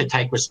you to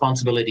take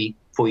responsibility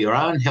for your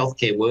own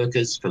healthcare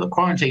workers, for the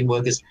quarantine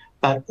workers,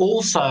 but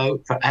also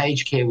for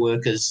aged care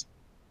workers,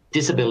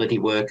 disability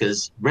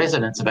workers,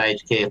 residents of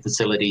aged care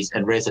facilities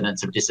and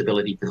residents of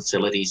disability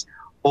facilities,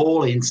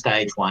 all in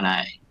stage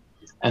 1A.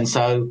 And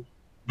so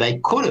they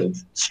could have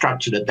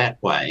structured it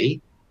that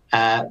way,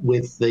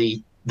 with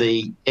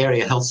the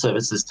area health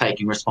services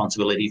taking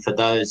responsibility for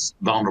those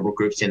vulnerable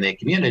groups in their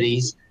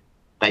communities.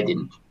 They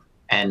didn't.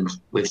 And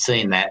we've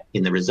seen that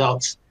in the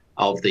results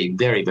of the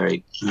very,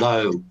 very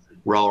low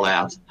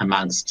rollout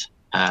amongst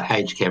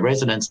aged care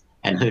residents,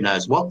 and who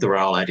knows what the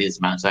rollout is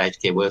amongst aged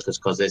care workers,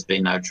 because there's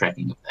been no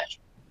tracking of that.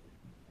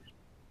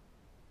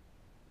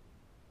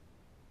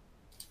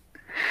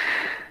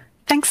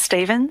 Thanks,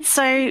 Stephen.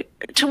 So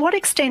to what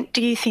extent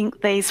do you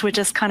think these were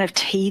just kind of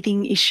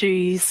teething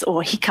issues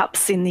or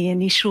hiccups in the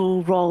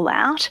initial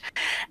rollout?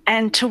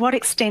 And to what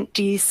extent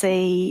do you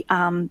see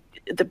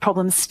the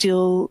problems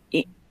still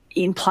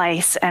in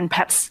place and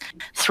perhaps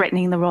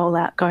threatening the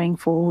rollout going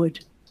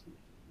forward?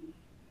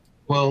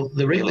 Well,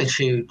 the real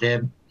issue,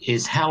 Deb,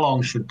 is how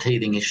long should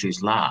teething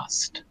issues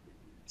last?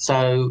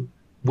 So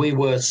we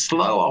were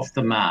slow off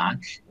the mark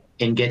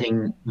in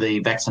getting the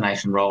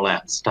vaccination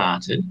rollout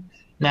started.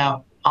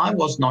 Now, I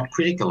was not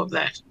critical of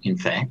that, in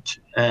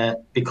fact,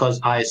 because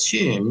I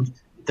assumed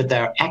that they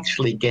were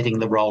actually getting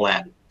the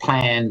rollout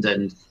planned,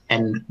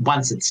 and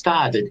once it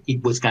started,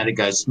 it was going to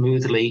go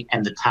smoothly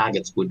and the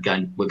targets were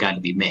going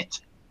to be met.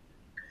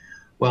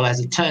 Well,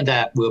 as it turned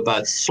out, we were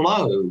both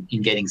slow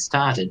in getting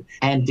started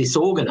and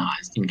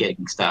disorganised in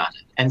getting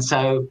started. And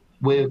so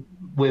we're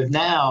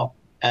now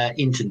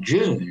into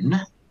June,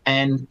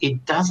 and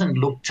it doesn't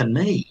look to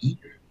me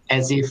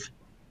as if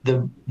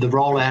the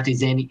rollout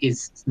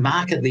is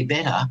markedly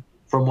better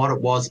from what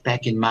it was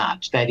back in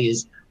March. That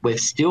is, we've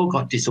still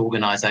got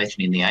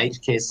disorganisation in the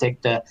aged care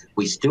sector.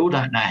 We still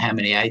don't know how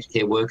many aged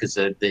care workers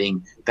are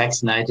being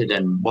vaccinated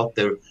and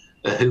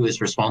who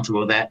is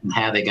responsible for that and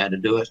how they're going to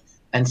do it.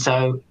 And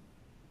so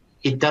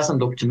it doesn't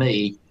look to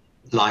me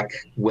like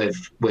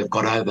we've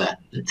got over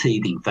the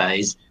teething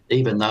phase,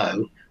 even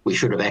though we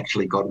should have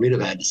actually got rid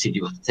of our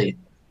deciduous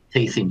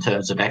teeth in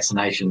terms of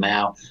vaccination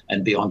now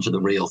and be on to the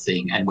real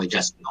thing, and we're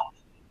just not.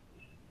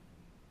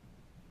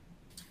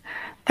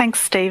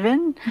 Thanks,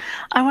 Stephen.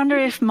 I wonder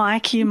if,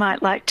 Mike, you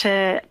might like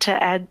to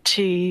add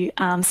to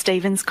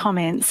Stephen's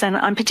comments. And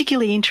I'm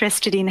particularly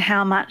interested in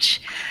how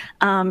much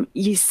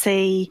you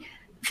see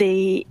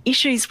the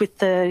issues with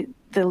the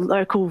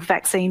local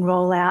vaccine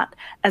rollout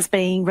as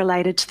being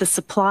related to the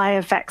supply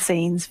of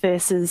vaccines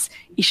versus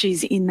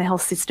issues in the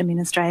health system in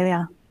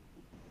Australia.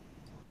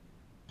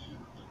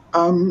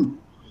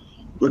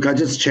 Look, I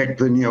just checked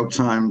the New York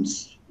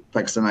Times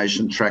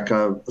vaccination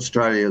tracker.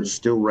 Australia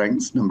still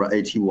ranks number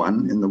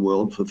 81 in the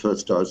world for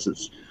first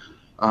doses.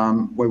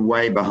 We're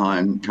way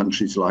behind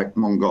countries like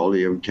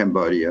Mongolia and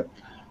Cambodia,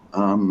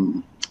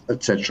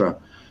 etc.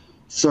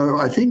 So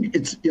I think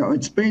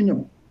it's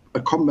been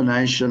a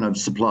combination of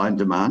supply and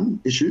demand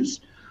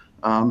issues.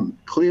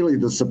 Clearly,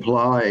 the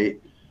supply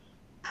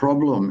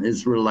problem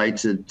is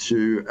related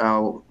to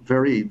our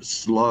very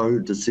slow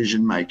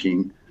decision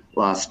making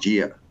last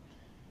year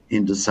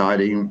in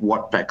deciding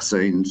what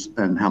vaccines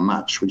and how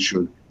much we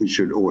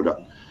should order.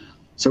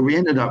 So we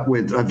ended up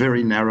with a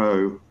very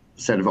narrow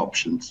set of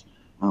options.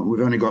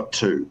 We've only got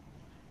two.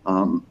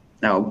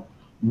 Now,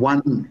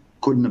 one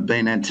couldn't have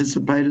been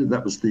anticipated.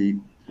 That was the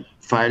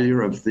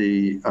failure of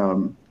the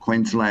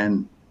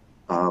Queensland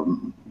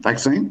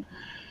vaccine.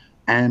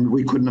 And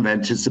we couldn't have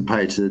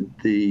anticipated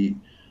the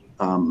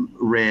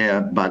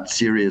rare but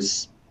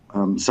serious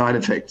side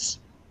effects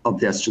of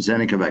the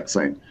AstraZeneca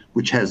vaccine,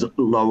 which has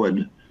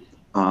lowered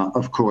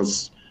of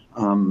course,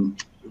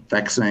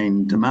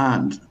 vaccine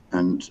demand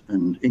and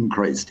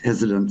increased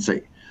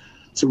hesitancy.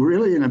 So we're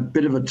really in a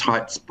bit of a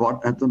tight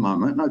spot at the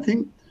moment. And I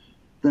think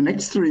the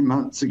next 3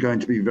 months are going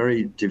to be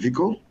very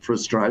difficult for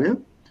Australia.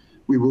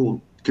 We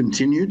will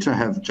continue to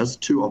have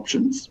just two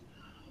options.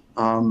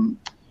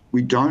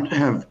 We don't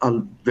have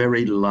a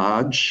very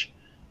large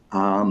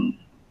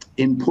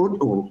input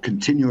or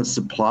continuous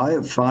supply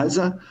of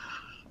Pfizer.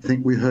 I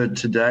think we heard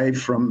today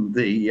from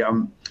the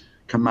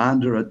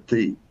commander at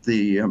the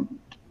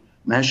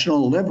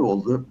national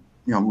level that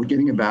we're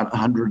getting about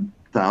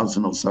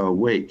 100,000 or so a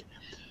week.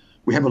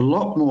 We have a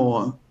lot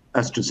more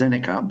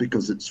AstraZeneca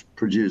because it's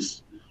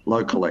produced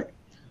locally,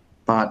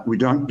 but we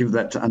don't give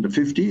that to under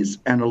 50s,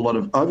 and a lot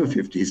of over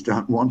 50s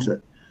don't want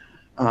it.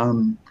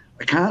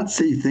 I can't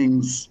see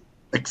things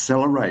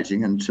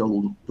accelerating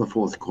until the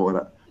fourth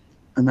quarter,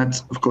 and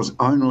that's of course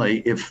only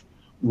if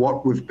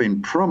what we've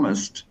been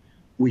promised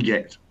we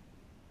get.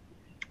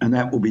 And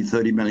that will be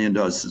 30 million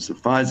doses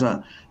of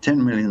Pfizer,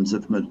 10 million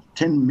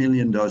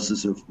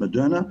doses of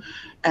Moderna,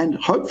 and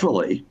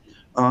hopefully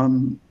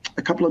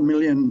a couple of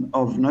million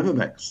of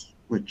Novavax,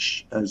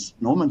 which, as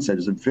Norman said,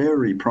 is a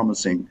very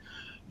promising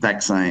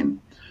vaccine.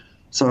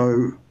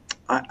 So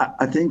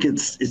I think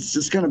it's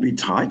just going to be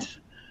tight.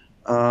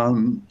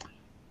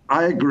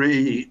 I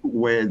agree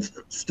with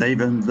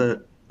Stephen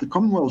that the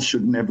Commonwealth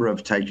should never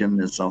have taken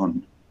this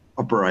on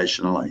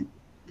operationally.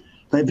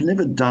 They've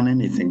never done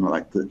anything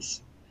like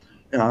this.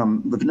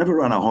 They've never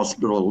run a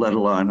hospital, let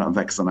alone a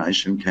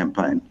vaccination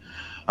campaign.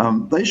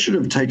 They should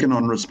have taken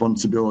on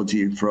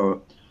responsibility for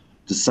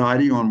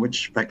deciding on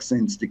which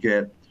vaccines to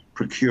get,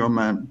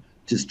 procurement,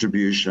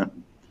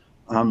 distribution.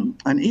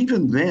 And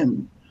even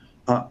then,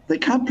 they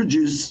can't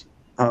produce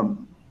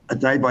a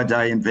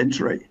day-by-day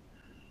inventory.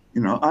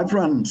 I've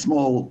run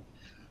small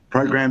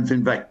programs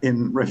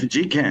in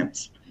refugee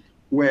camps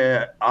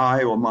where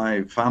I or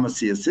my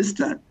pharmacy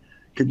assistant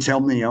could tell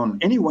me on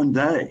any one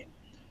day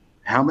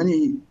how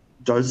many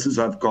doses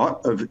I've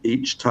got of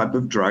each type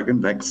of drug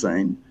and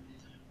vaccine,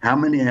 how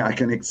many I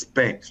can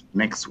expect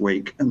next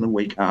week and the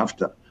week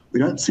after.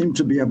 We don't seem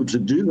to be able to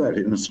do that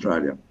in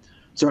Australia.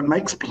 So it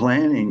makes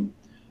planning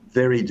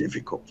very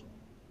difficult.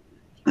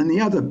 And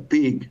the other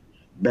big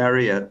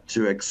barrier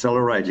to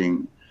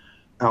accelerating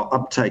our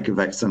uptake of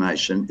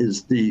vaccination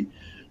is the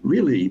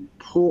really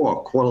poor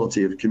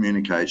quality of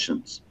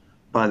communications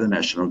by the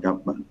national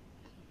government.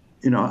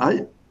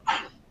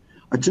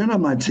 I turn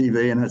on my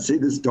TV and I see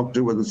this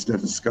doctor with a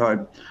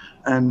stethoscope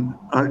and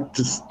I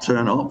just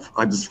turn off.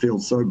 I just feel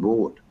so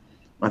bored.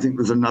 I think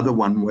there's another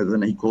one with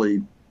an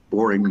equally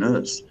boring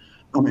nurse.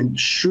 I mean,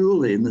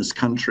 surely in this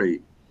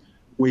country,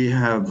 we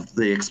have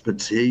the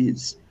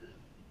expertise,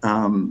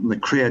 the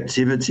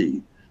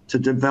creativity to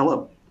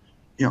develop,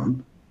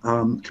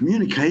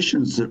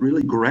 communications that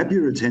really grab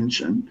your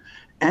attention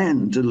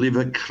and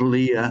deliver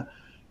clear,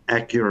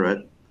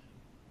 accurate,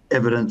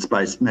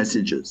 evidence-based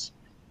messages.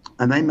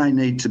 And they may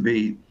need to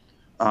be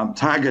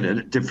targeted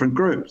at different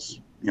groups.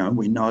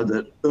 We know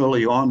that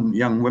early on,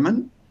 young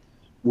women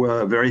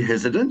were very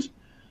hesitant,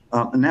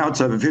 and now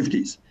it's over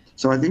 50s.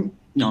 So I think,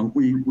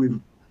 we've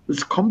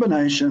this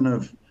combination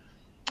of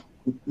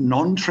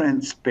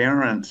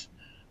non-transparent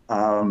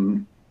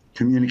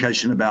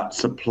communication about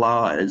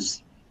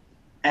supplies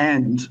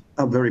and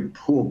a very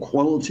poor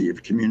quality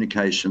of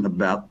communication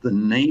about the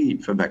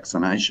need for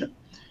vaccination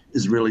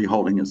is really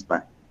holding us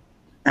back.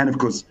 And of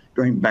course,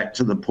 going back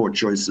to the poor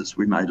choices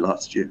we made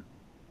last year.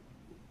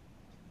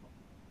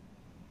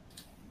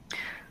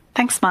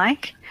 Thanks,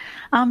 Mike.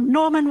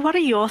 Norman, what are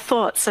your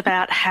thoughts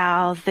about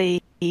how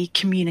the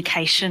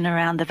communication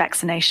around the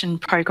vaccination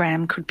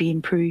program could be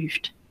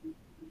improved?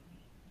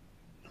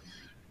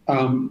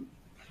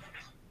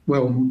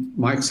 Well,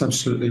 Mike's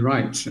absolutely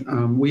right.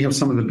 We have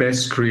some of the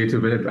best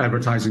creative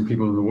advertising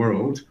people in the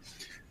world,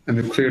 and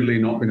they've clearly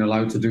not been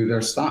allowed to do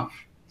their stuff.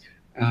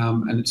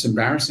 And it's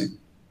embarrassing.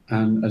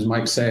 And as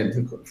Mike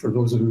said, for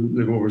those who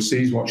live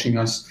overseas watching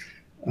us,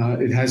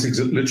 it has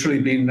literally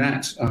been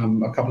that.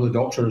 A couple of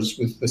doctors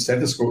with the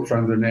stethoscopes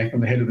around their neck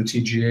and the head of the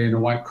TGA in a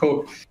white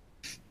coat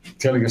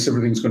telling us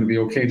everything's going to be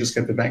okay, just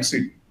get the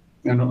vaccine.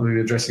 They're not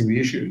really addressing the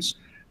issues.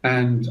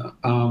 And,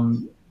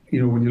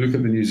 when you look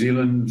at the New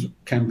Zealand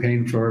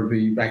campaign for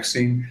the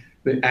vaccine,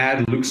 the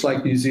ad looks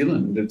like New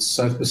Zealand. It's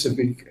South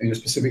Pacific,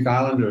 Pacific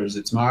Islanders,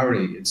 it's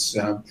Maori, it's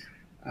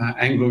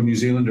Anglo-New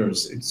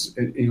Zealanders, it's,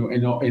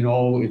 in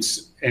all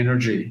its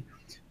energy.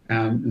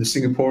 The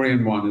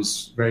Singaporean one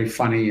is very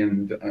funny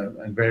and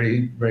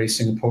very, very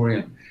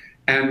Singaporean.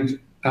 And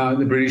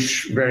the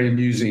British, very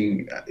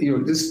amusing.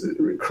 This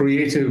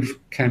creative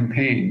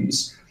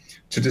campaigns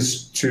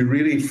to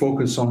really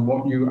focus on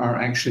what you are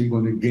actually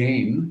going to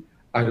gain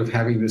out of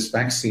having this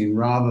vaccine,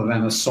 rather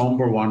than a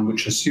somber one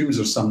which assumes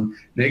there's some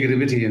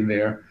negativity in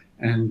there.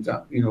 And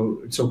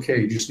it's okay.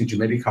 You just need your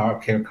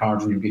Medicare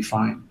card and you'll be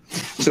fine.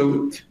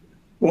 So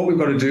what we've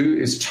got to do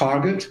is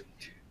target,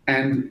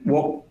 and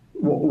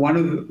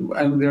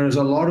there's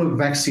a lot of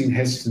vaccine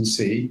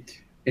hesitancy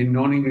in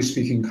non-English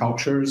speaking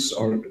cultures,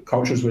 or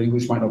cultures where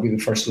English might not be the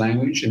first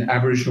language, in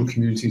Aboriginal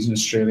communities in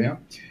Australia,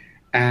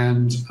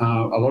 and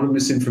a lot of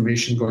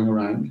misinformation going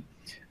around.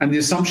 And the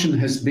assumption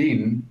has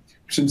been,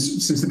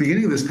 since the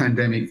beginning of this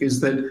pandemic,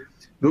 is that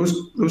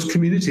those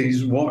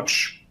communities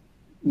watch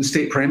the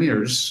state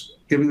premiers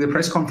giving their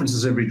press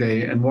conferences every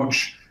day and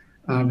watch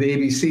the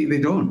ABC. They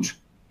don't.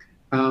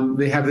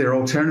 They have their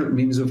alternate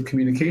means of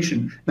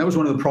communication. That was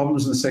one of the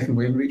problems in the second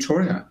wave in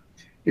Victoria,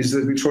 is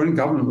that the Victorian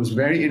government was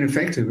very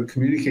ineffective at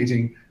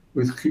communicating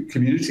with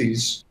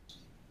communities,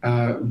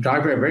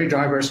 very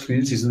diverse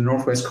communities in the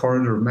northwest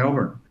corridor of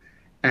Melbourne.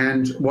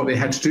 And what they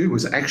had to do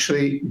was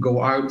actually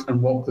go out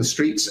and walk the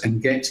streets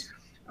and get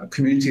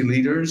community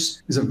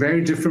leaders. Is a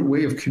very different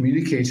way of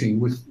communicating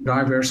with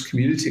diverse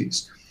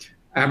communities.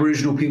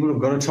 Aboriginal people have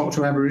got to talk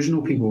to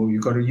Aboriginal people.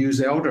 You've got to use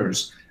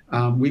elders.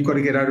 We've got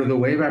to get out of the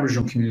way of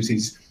Aboriginal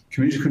communities.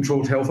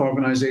 Community-controlled health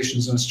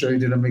organisations in Australia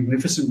did a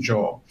magnificent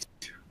job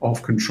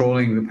of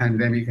controlling the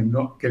pandemic and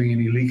not getting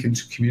any leak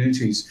into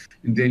communities,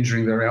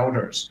 endangering their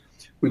elders.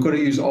 We've got to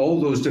use all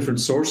those different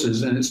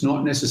sources, and it's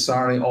not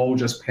necessarily all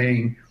just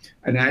paying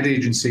an ad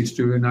agency to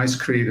do a nice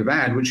creative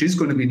ad, which is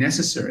going to be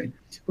necessary.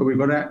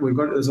 But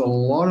there's a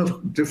lot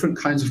of different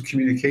kinds of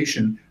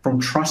communication from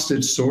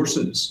trusted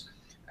sources,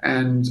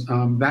 and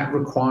that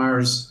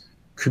requires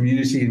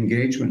community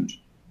engagement.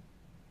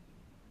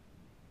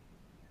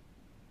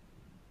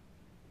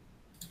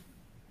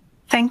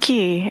 Thank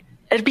you.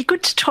 It'd be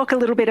good to talk a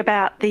little bit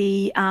about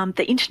the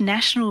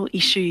international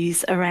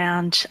issues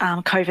around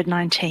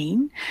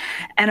COVID-19.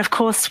 And of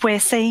course, we're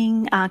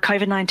seeing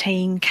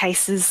COVID-19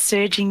 cases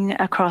surging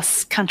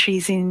across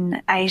countries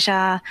in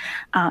Asia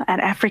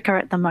and Africa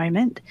at the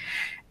moment.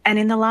 And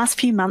in the last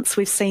few months,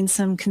 we've seen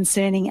some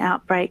concerning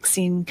outbreaks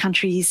in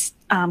countries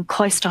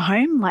close to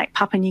home, like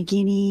Papua New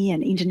Guinea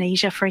and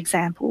Indonesia, for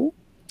example.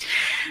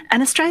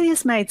 And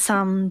Australia's made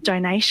some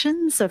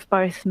donations of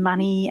both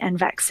money and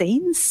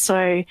vaccines.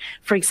 So,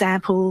 for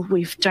example,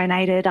 we've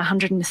donated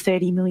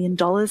 $130 million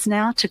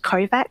now to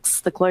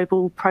COVAX, the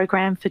global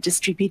program for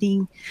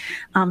distributing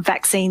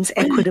vaccines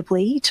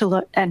equitably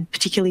and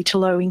particularly to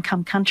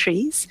low-income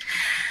countries.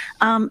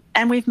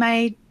 And we've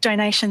made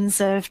donations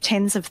of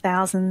tens of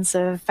thousands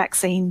of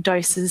vaccine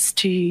doses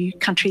to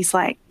countries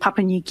like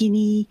Papua New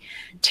Guinea,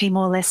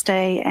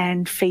 Timor-Leste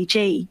and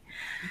Fiji.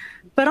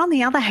 But on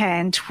the other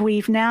hand,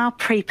 we've now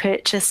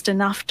pre-purchased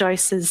enough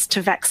doses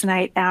to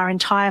vaccinate our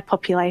entire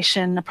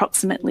population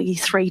approximately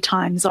 3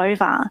 times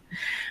over,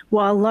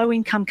 while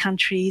low-income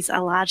countries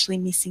are largely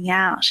missing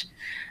out.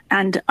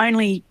 And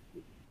only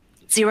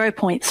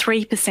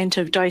 0.3%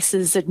 of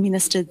doses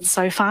administered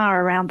so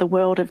far around the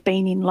world have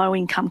been in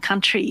low-income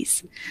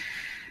countries.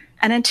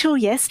 And until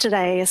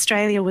yesterday,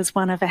 Australia was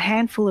one of a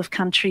handful of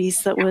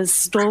countries that was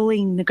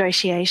stalling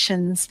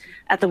negotiations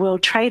at the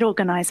World Trade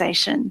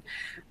Organization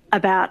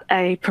about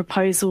a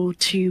proposal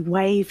to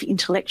waive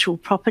intellectual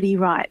property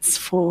rights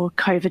for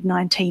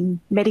COVID-19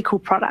 medical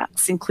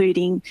products,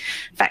 including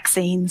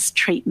vaccines,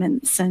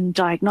 treatments and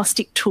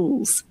diagnostic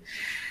tools.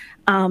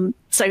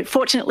 So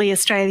fortunately,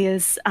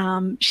 Australia's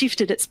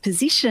shifted its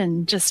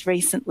position just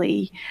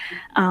recently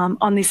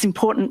on this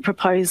important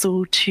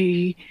proposal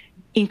to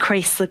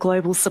increase the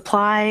global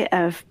supply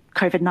of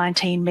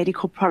COVID-19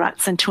 medical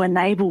products and to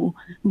enable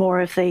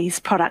more of these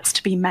products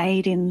to be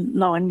made in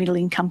low and middle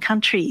income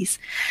countries.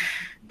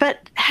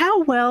 But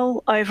how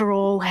well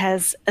overall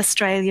has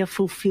Australia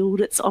fulfilled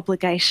its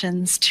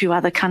obligations to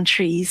other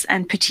countries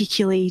and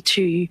particularly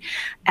to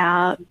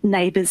our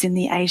neighbours in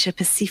the Asia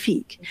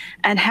Pacific?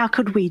 And how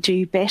could we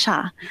do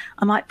better?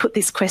 I might put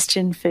this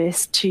question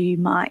first to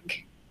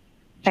Mike.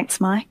 Thanks,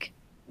 Mike.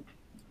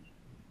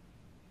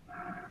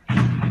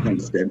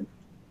 Thanks, Deb.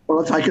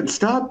 Well, if I could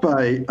start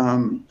by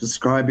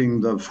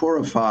describing the 4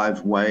 or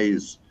 5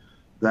 ways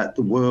that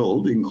the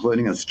world,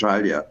 including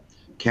Australia,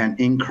 can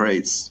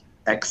increase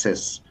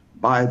access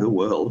by the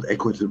world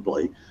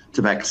equitably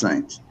to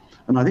vaccines.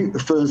 And I think the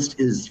first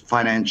is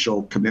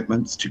financial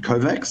commitments to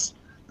COVAX,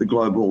 the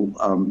global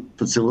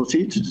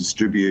facility to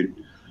distribute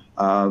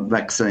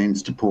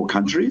vaccines to poor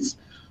countries.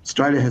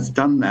 Australia has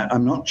done that.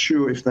 I'm not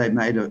sure if they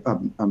made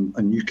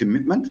a new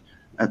commitment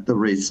at the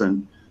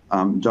recent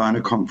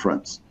donor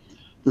conference.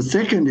 The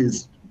second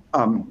is,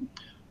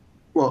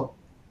 well,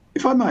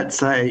 if I might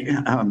say,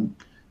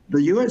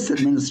 the US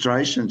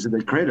administration, to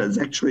their credit, has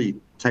actually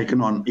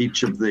taken on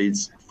each of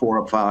these 4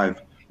 or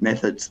 5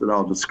 methods that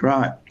I'll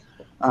describe.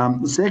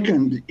 The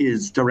second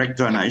is direct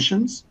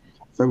donations.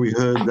 So we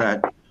heard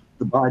that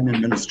the Biden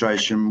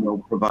administration will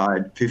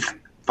provide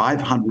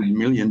 500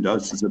 million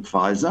doses of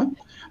Pfizer,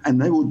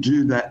 and they will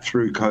do that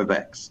through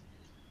COVAX.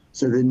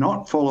 So they're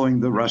not following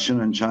the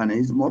Russian and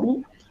Chinese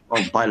model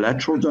of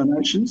bilateral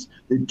donations.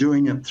 They're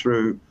doing it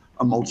through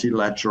a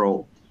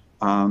multilateral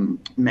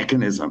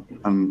mechanism,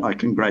 and I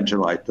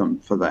congratulate them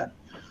for that.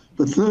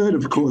 The third,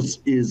 of course,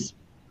 is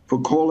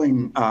for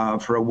calling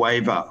for a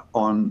waiver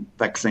on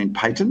vaccine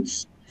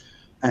patents.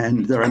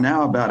 And there are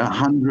now about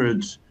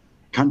 100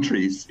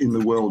 countries in the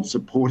world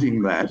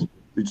supporting that,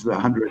 which are the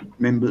 100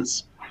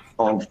 members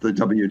of the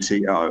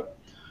WTO.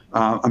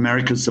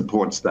 America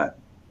supports that.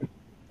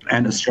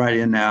 And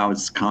Australia now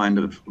is kind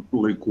of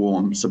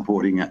lukewarm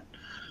supporting it.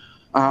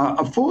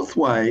 A fourth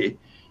way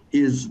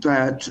is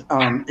that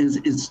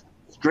is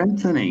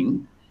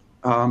strengthening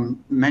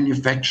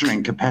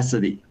manufacturing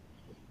capacity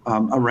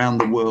around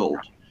the world.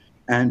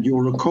 And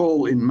you'll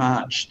recall in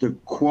March, the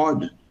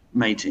Quad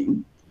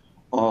meeting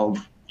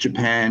of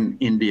Japan,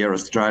 India,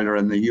 Australia,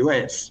 and the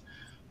US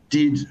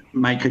did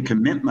make a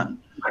commitment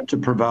to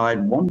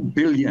provide 1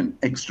 billion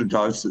extra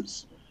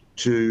doses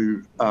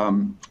to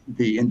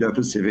the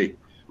Indo-Pacific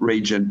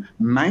region,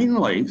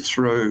 mainly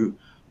through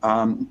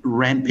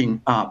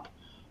ramping up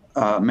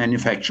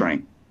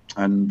manufacturing.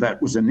 And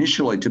that was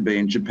initially to be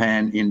in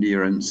Japan,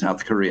 India, and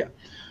South Korea.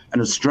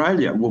 And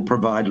Australia will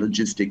provide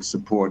logistics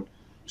support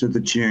to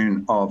the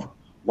tune of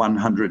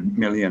 $100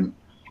 million.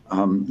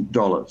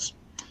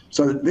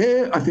 So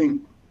there, I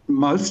think,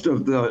 most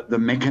of the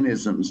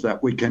mechanisms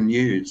that we can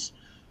use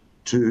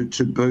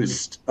to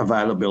boost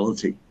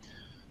availability.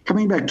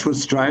 Coming back to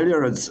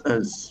Australia,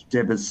 as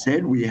Deb has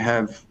said, we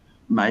have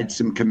made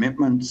some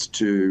commitments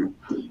to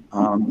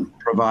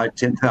provide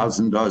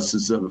 10,000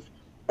 doses of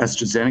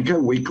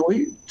AstraZeneca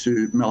weekly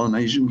to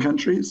Melanesian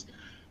countries.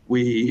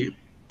 We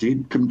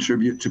did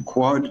contribute to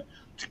Quad,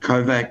 to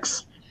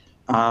COVAX,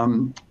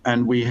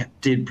 and we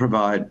did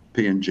provide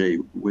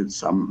PNG with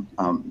some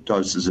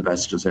doses of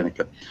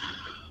AstraZeneca.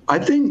 I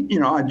think,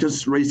 I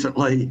just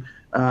recently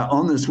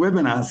on this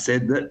webinar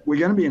said that we're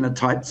going to be in a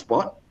tight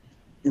spot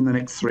in the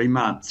next 3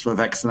 months for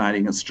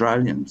vaccinating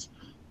Australians.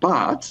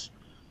 But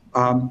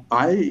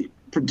I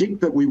predict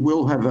that we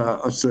will have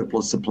a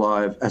surplus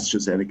supply of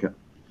AstraZeneca.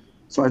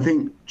 So I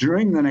think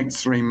during the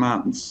next 3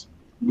 months,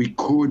 we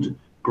could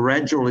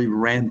gradually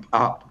ramp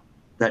up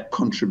that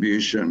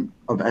contribution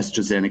of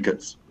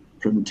AstraZeneca's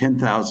from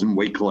 10,000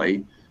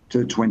 weekly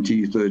to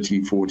 20,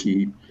 30,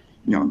 40,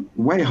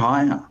 way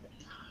higher.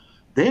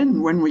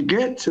 Then when we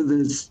get to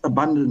this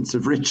abundance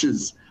of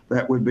riches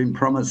that we've been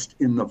promised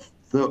in the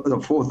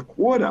fourth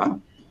quarter,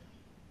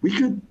 we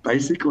could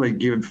basically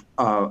give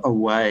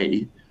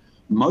away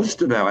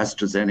most of our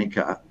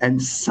AstraZeneca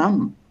and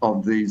some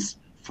of these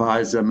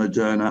Pfizer,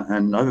 Moderna,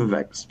 and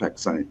Novavax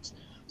vaccines.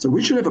 So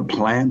we should have a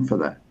plan for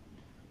that.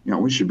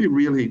 We should be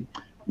really,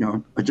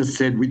 I just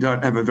said we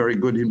don't have a very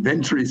good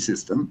inventory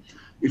system.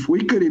 If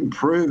we could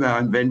improve our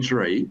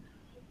inventory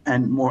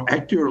and more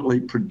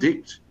accurately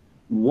predict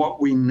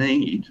what we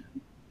need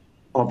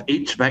of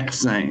each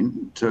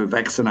vaccine to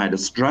vaccinate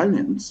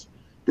Australians,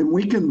 then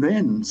we can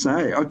then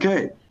say,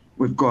 okay,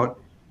 we've got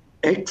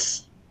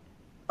X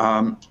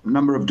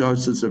number of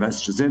doses of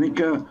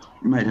AstraZeneca,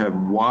 we might have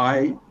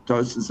Y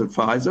doses of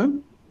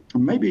Pfizer,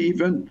 and maybe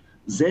even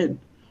Z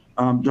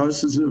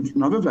doses of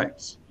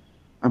Novavax.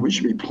 And we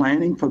should be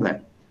planning for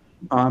that.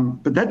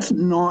 But that's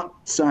not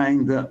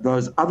saying that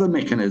those other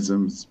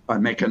mechanisms I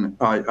mentioned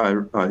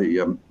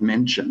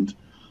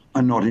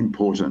are not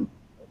important.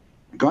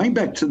 Going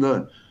back to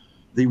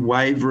the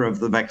waiver of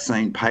the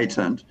vaccine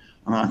patent,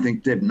 I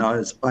think Deb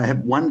knows, I have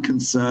one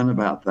concern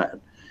about that,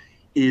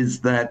 is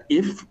that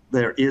if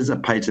there is a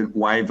patent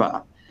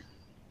waiver,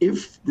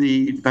 if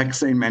the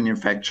vaccine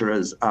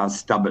manufacturers are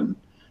stubborn,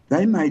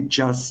 they may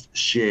just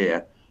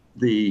share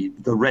the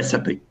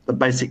recipe, the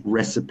basic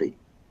recipe.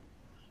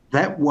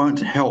 That won't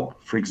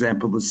help, for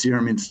example, the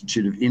Serum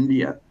Institute of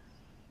India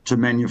to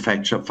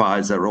manufacture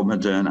Pfizer or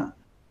Moderna.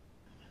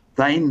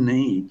 They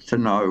need to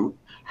know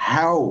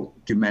how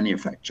to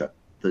manufacture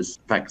this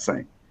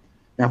vaccine.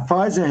 Now,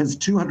 Pfizer has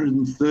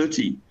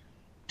 230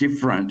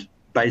 different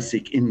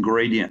basic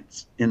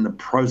ingredients in the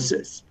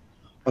process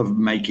of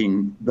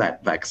making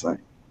that vaccine.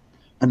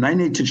 And they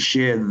need to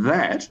share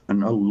that,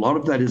 and a lot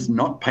of that is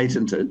not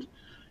patented,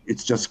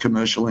 it's just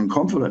commercial in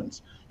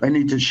confidence. They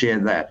need to share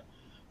that.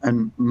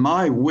 And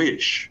my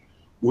wish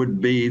would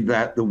be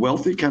that the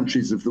wealthy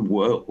countries of the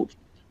world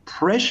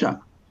pressure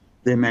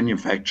their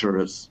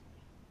manufacturers,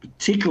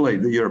 particularly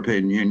the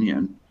European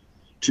Union,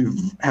 to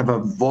have a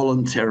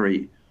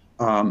voluntary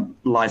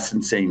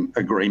licensing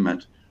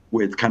agreement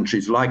with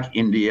countries like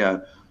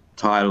India,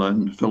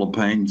 Thailand,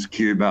 Philippines,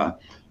 Cuba,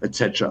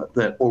 etc.,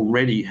 that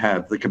already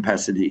have the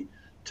capacity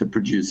to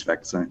produce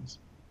vaccines.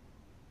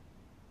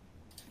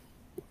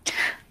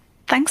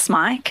 Thanks,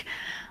 Mike.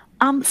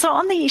 So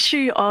on the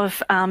issue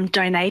of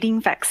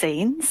donating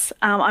vaccines,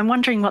 I'm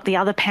wondering what the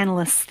other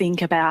panellists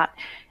think about.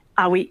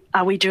 Are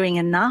we doing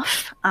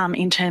enough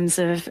in terms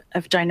of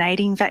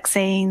donating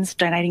vaccines,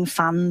 donating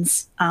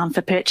funds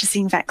for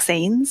purchasing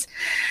vaccines?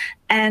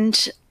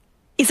 And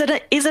is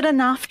it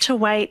enough to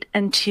wait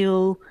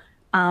until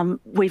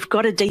we've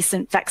got a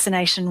decent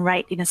vaccination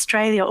rate in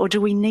Australia, or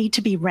do we need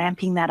to be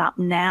ramping that up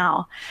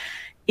now?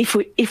 If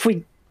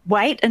we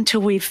wait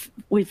until we've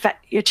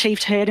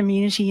achieved herd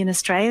immunity in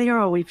Australia,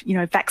 or we've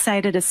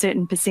vaccinated a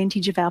certain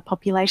percentage of our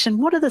population,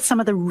 what are some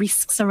of the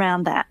risks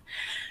around that?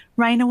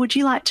 Raina, would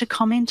you like to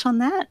comment on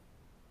that?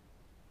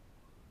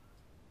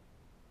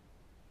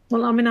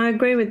 Well, I mean, I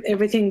agree with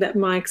everything that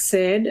Mike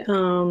said,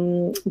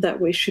 that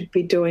we should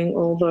be doing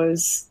all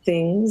those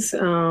things.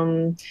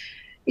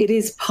 It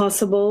is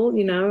possible,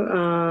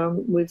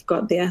 we've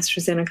got the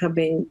AstraZeneca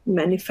being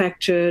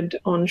manufactured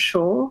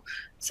onshore,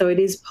 so it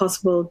is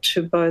possible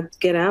to both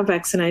get our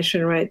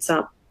vaccination rates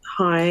up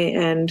high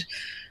and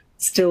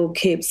still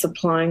keep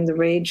supplying the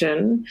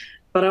region.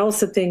 But I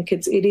also think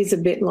it is a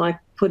bit like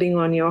putting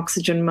on your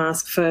oxygen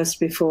mask first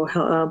before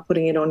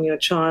putting it on your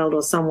child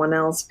or someone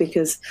else,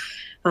 because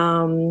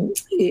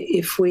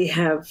if we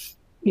have,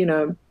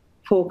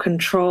 poor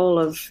control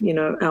of,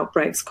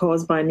 outbreaks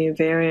caused by new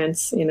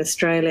variants in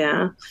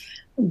Australia,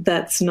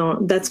 that's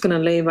going to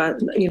leave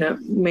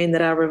mean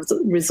that our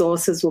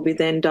resources will be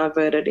then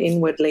diverted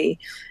inwardly.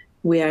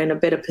 We are in a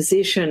better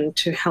position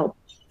to help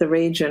the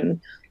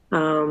region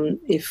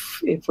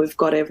if we've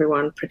got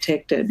everyone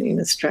protected in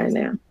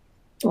Australia,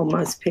 or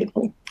most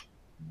people.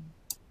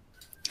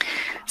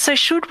 So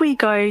should we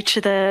go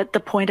to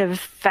the point of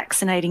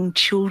vaccinating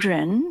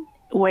children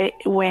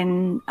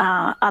when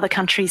other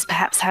countries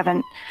perhaps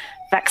haven't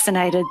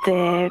vaccinated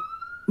their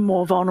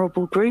more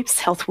vulnerable groups,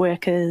 health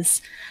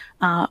workers,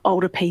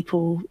 older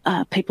people,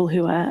 people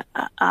who are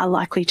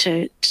likely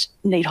to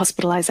need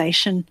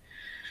hospitalisation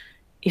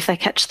if they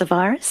catch the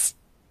virus?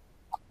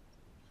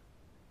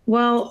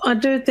 Well, I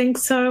do think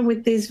so.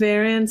 With these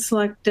variants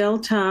like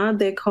Delta,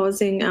 they're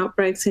causing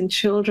outbreaks in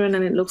children,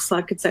 and it looks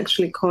like it's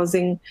actually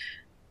causing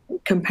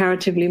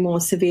comparatively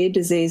more severe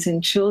disease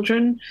in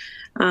children.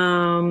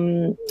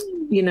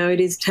 It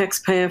is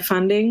taxpayer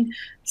funding,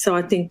 so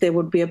I think there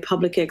would be a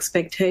public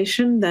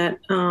expectation that,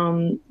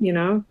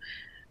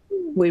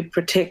 we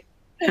protect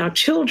our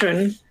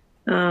children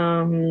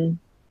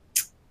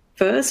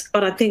first.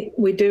 But I think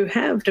we do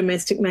have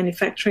domestic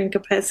manufacturing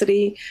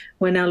capacity.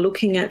 We're now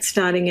looking at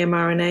starting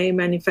mRNA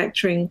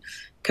manufacturing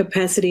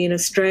capacity in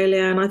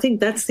Australia, and I think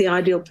that's the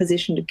ideal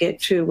position to get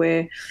to,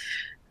 where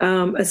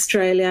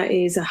Australia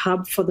is a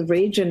hub for the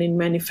region in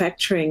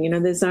manufacturing.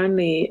 There's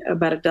only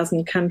about a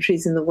dozen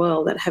countries in the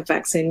world that have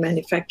vaccine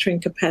manufacturing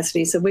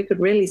capacity, so we could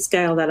really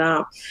scale that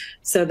up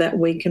so that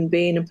we can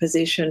be in a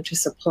position to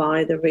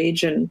supply the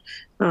region.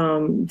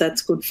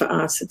 That's good for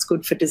us. It's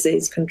good for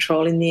disease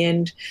control. In the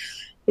end,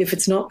 if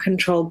it's not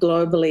controlled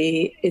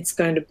globally, it's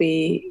going to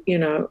be,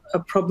 a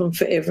problem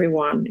for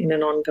everyone in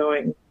an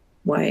ongoing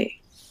way.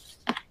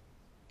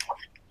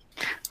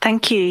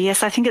 Thank you.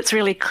 Yes, I think it's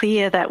really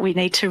clear that we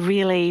need to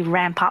really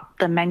ramp up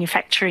the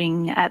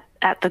manufacturing at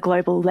the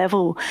global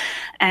level.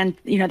 And,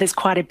 there's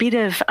quite a bit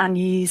of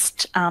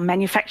unused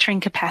manufacturing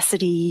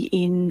capacity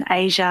in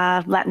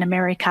Asia, Latin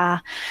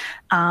America,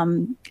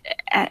 and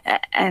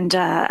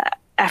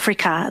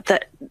Africa,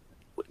 that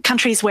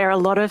countries where a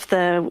lot of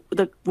the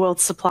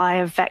world's supply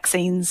of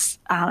vaccines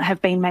have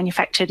been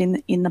manufactured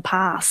in the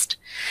past.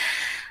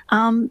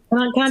 Can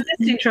I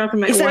just interrupt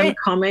and make one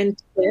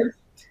comment, Deb?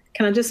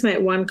 Can I just make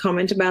one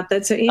comment about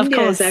that? So India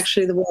is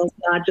actually the world's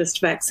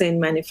largest vaccine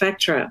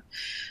manufacturer,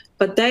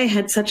 but they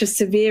had such a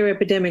severe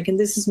epidemic, and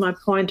this is my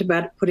point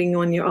about putting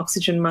on your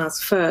oxygen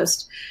mask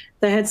first.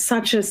 They had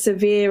such a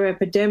severe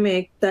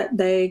epidemic that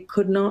they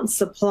could not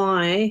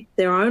supply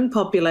their own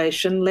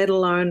population, let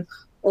alone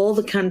all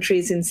the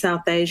countries in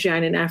South Asia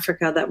and in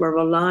Africa that were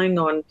relying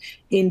on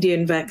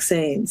Indian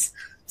vaccines.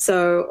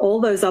 So all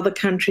those other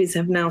countries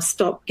have now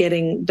stopped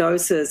getting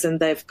doses,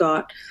 and they've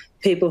got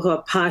people who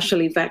are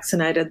partially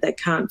vaccinated that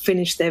can't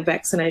finish their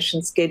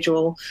vaccination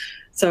schedule.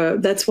 So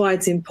that's why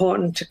it's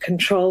important to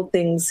control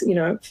things.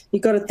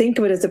 You've got to think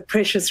of it as a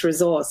precious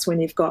resource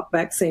when you've got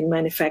vaccine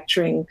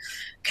manufacturing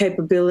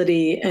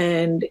capability,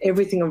 and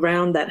everything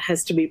around that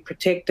has to be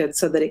protected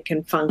so that it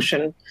can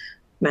function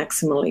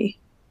maximally.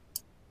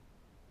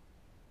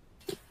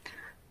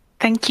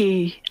 Thank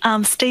you.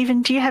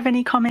 Stephen, do you have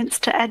any comments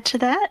to add to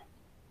that?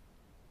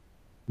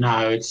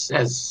 No, it's,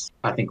 as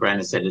I think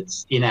Raina said,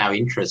 it's in our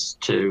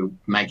interest to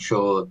make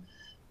sure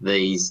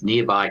these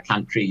nearby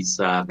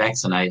countries are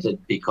vaccinated,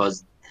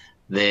 because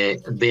their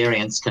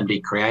variants can be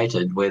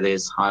created where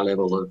there's high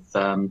level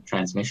of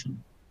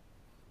transmission.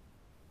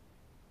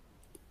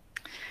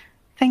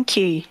 Thank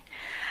you.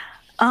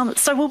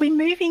 So we'll be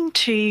moving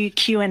to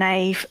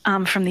Q&A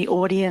from the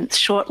audience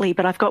shortly,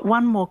 but I've got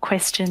one more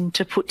question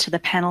to put to the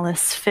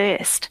panellists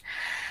first.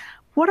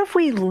 What have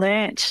we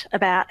learnt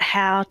about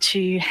how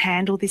to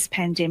handle this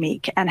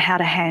pandemic and how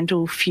to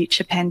handle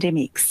future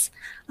pandemics?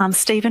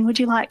 Stephen, would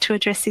you like to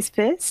address this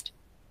first?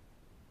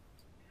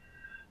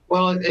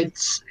 Well,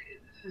 it's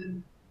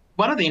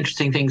one of the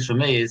interesting things for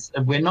me is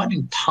we're not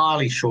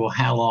entirely sure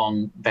how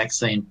long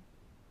vaccine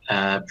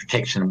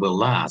protection will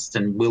last,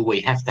 and will we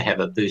have to have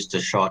a booster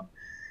shot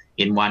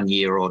in 1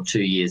 year or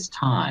 2 years'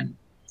 time?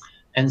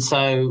 And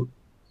so,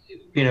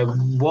 you know,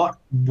 what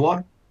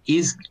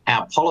is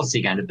our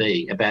policy going to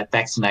be about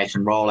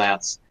vaccination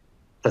rollouts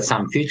for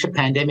some future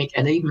pandemic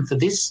and even for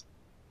this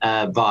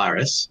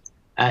virus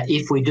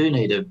if we do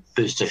need a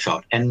booster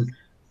shot? And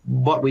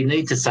what we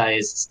need to say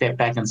is step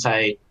back and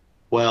say,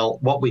 well,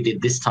 what we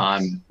did this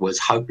time was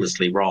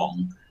hopelessly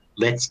wrong.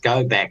 Let's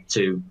go back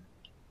to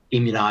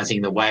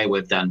immunising the way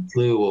we've done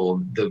flu or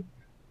the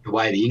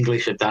way the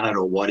English have done it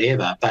or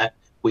whatever. But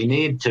we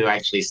need to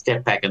actually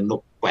step back and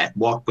look at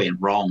what went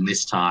wrong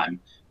this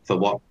time for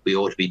what we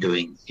ought to be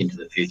doing into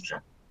the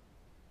future.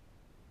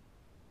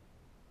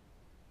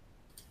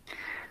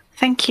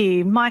 Thank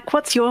you. Mike,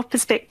 what's your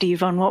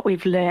perspective on what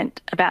we've learnt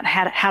about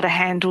how to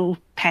handle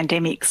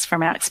pandemics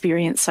from our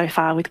experience so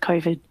far with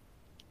COVID?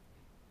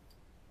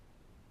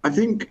 I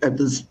think at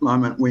this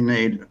moment we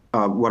need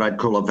what I'd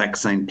call a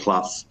vaccine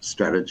plus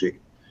strategy.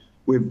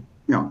 We've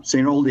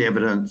seen all the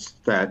evidence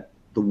that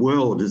the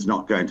world is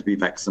not going to be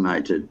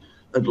vaccinated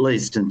at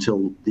least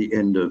until the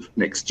end of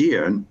next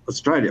year, and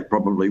Australia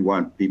probably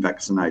won't be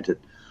vaccinated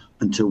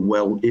until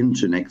well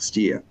into next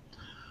year.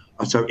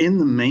 So in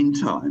the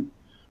meantime,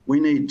 we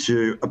need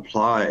to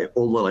apply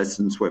all the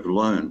lessons we've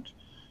learned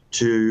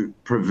to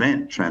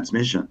prevent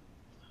transmission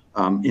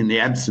in the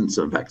absence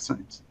of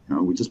vaccines.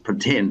 We just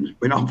pretend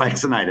we're not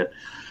vaccinated.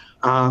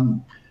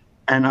 And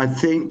I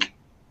think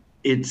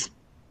it's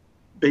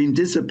been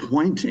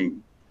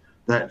disappointing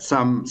that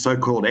some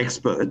so-called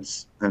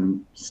experts,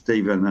 and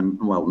Stephen and,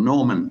 well,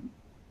 Norman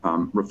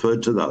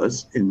referred to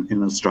those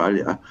in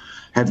Australia,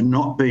 have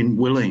not been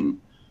willing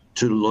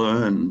to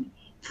learn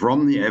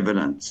from the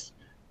evidence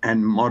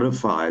and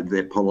modify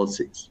their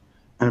policies.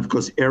 And of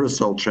course,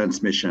 aerosol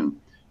transmission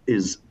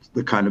is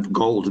the kind of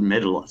gold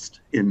medalist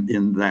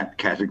in that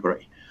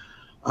category.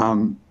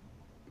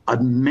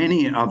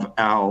 Many of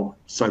our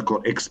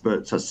so-called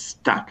experts are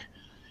stuck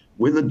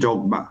with a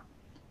dogma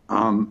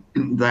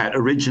that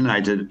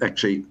originated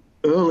actually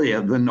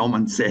earlier than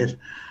Norman said.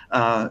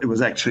 It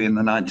was actually in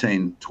the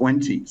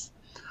 1920s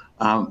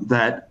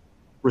that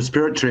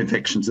respiratory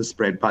infections are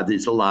spread by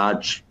these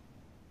large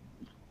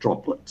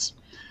droplets.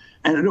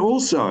 And it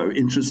also,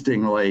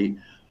 interestingly,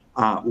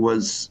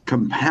 was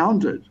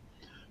compounded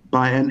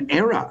by an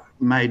error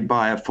made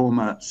by a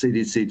former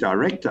CDC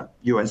director,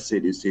 US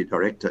CDC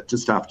director,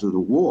 just after the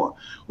war,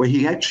 where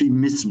he actually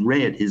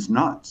misread his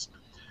notes.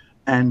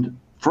 And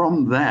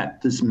from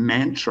that, this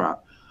mantra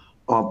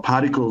of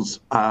particles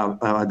are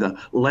either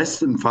less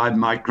than 5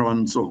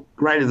 microns or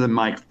greater than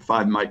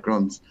 5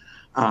 microns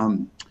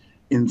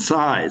in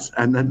size,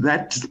 and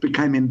that just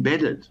became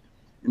embedded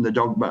in the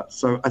dogma.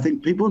 So I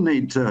think people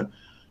need to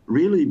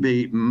really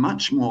be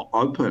much more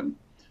open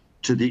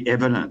to the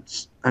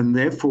evidence and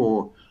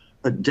therefore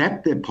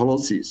adapt their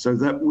policies so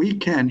that we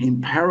can,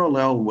 in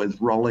parallel with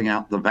rolling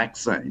out the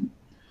vaccine,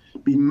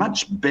 be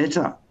much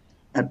better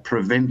at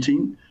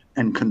preventing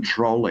and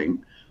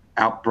controlling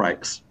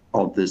outbreaks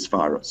of this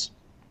virus.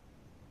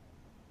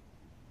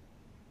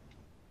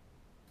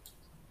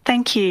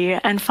 Thank you.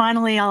 And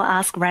finally, I'll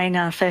ask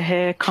Raina for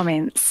her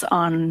comments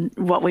on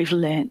what we've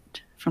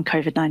learnt from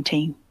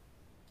COVID-19.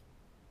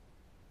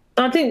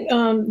 I think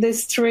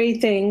there's three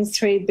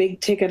big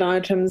ticket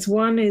items.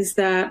 One is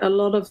that a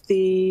lot of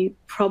the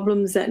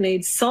problems that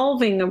need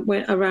solving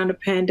around a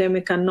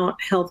pandemic are not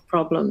health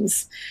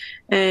problems.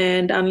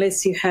 And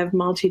unless you have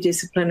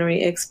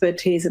multidisciplinary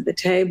expertise at the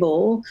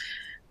table,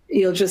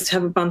 you'll just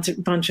have a bunch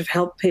of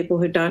health people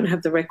who don't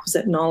have the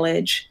requisite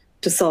knowledge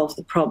to solve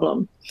the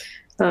problem.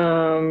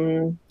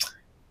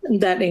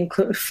 That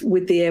includes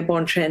with the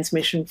airborne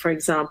transmission, for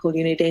example,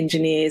 you need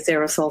engineers,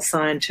 aerosol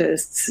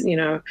scientists,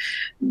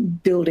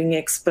 building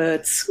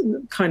experts,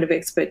 kind of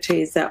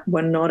expertise that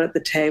were not at the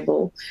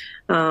table.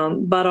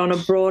 But on a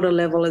broader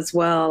level as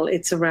well,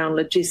 it's around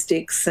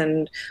logistics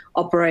and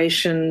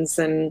operations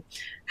and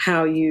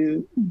how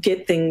you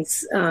get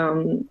things,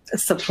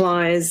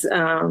 supplies,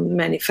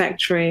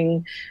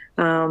 manufacturing,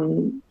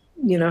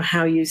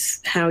 how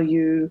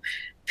you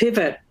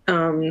pivot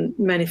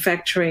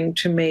manufacturing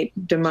to meet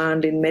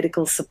demand in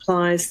medical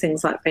supplies,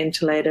 things like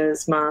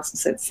ventilators,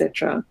 masks,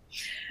 etc.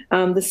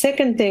 The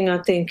second thing I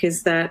think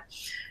is that,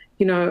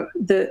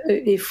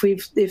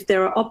 if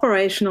there are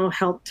operational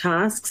health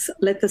tasks,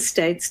 let the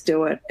states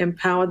do it,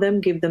 empower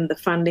them, give them the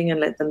funding and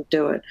let them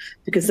do it,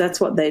 because that's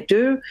what they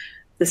do.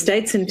 The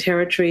states and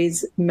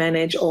territories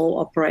manage all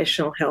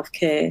operational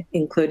healthcare,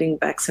 including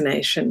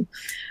vaccination.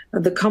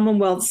 The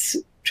Commonwealth's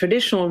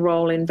traditional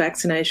role in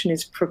vaccination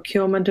is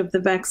procurement of the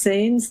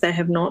vaccines. They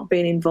have not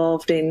been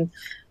involved in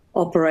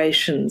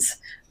operations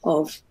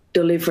of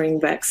delivering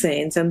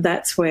vaccines. And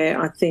that's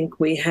where I think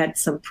we had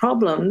some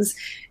problems.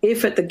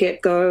 If at the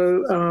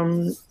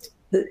get-go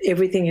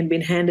everything had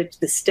been handed to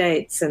the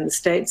states and the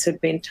states had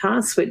been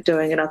tasked with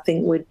doing it, I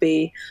think we'd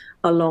be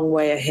a long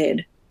way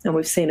ahead. And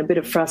we've seen a bit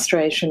of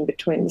frustration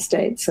between the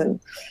states and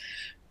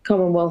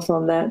Commonwealth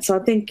on that. So I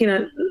think,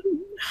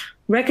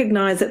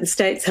 recognise that the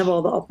states have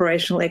all the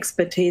operational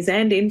expertise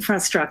and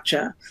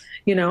infrastructure.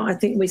 I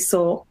think we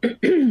saw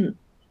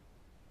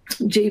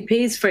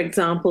GPs, for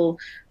example,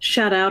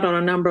 shut out on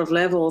a number of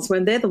levels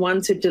when they're the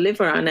ones who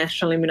deliver our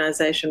national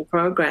immunisation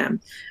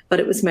program. But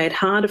it was made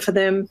harder for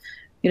them.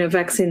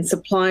 Vaccine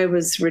supply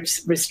was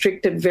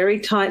restricted very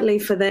tightly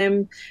for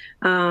them.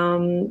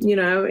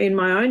 In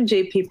my own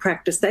GP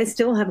practice, they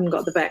still haven't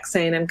got the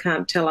vaccine and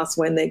can't tell us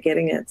when they're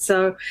getting it.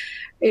 So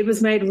it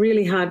was made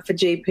really hard for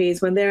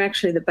GPs when they're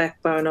actually the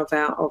backbone of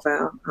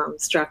our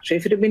structure.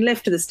 If it had been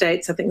left to the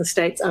states, I think the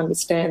states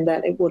understand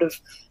that it would have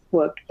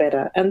worked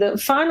better. And the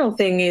final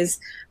thing is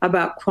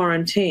about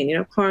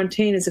quarantine.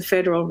 Quarantine is a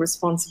federal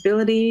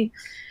responsibility.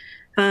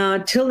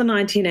 Till the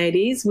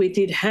 1980s, we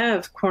did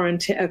have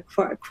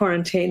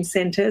quarantine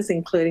centres,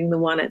 including the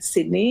one at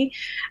Sydney.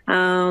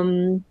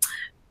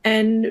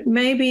 And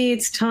maybe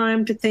it's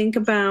time to think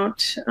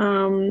about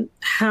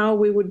how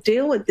we would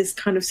deal with this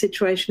kind of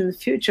situation in the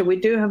future. We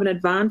do have an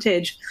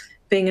advantage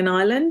being an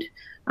island.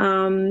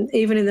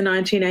 Even in the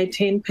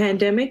 1918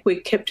 pandemic,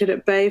 we kept it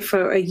at bay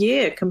for a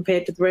year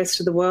compared to the rest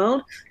of the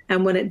world.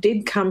 And when it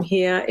did come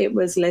here, it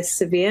was less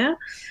severe.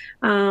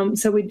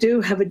 So we do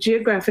have a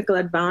geographical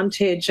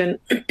advantage, and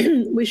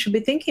we should be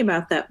thinking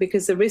about that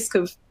because the risk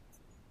of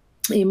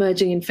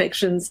emerging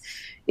infections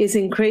is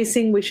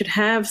increasing. We should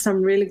have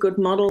some really good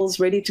models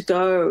ready to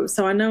go.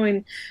 So I know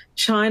in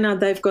China,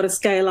 they've got a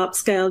scale up,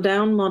 scale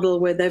down model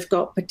where they've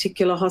got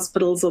particular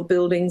hospitals or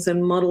buildings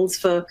and models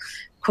for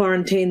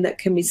quarantine that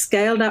can be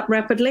scaled up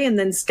rapidly and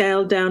then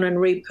scaled down and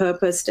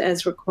repurposed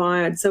as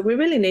required. So we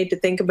really need to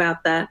think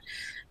about that.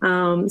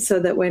 So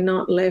that we're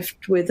not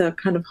left with a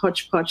kind of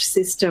hodgepodge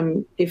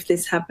system if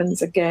this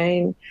happens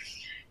again.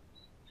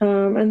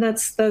 And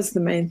those are the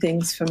main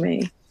things for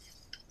me.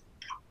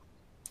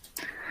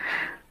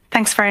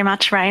 Thanks very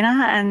much,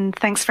 Raina, and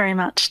thanks very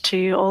much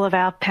to all of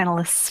our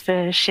panellists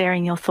for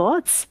sharing your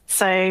thoughts.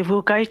 So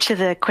we'll go to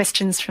the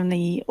questions from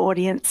the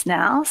audience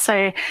now.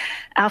 So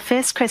our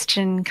first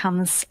question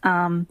comes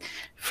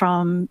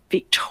from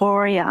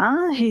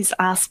Victoria, who's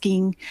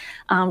asking,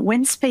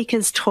 when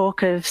speakers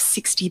talk of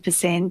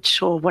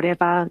 60% or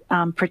whatever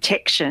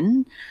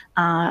protection,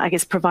 I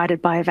guess,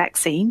 provided by a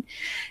vaccine,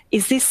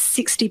 is this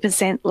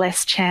 60%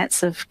 less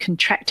chance of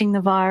contracting the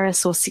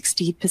virus or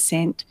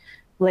 60%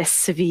 less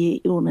severe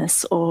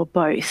illness or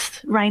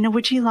both? Raina,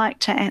 would you like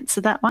to answer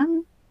that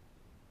one?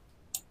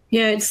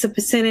 Yeah, it's the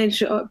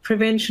percentage of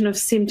prevention of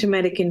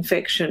symptomatic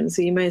infection.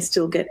 So you may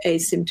still get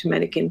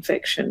asymptomatic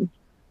infection.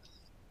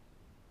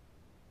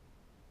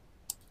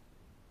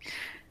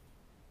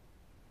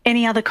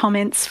 Any other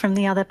comments from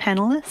the other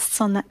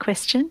panellists on that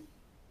question?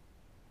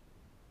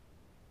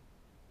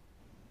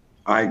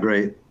 I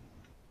agree.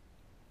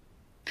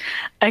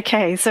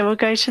 Okay, so we'll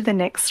go to the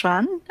next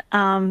one,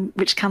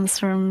 which comes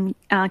from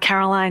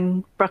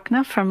Caroline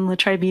Bruckner from La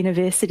Trobe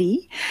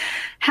University.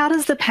 How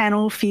does the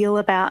panel feel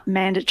about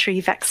mandatory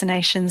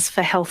vaccinations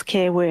for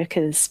healthcare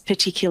workers,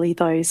 particularly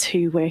those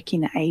who work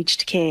in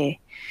aged care?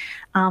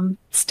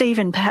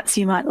 Stephen, perhaps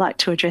you might like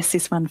to address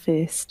this one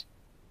first.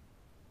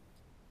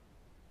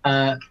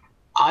 I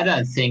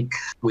don't think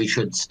we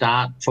should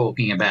start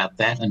talking about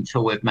that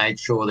until we've made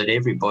sure that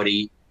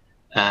everybody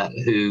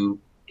who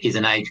is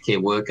an aged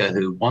care worker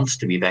who wants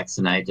to be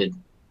vaccinated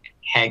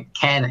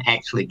can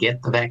actually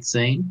get the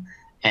vaccine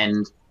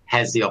and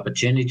has the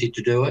opportunity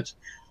to do it.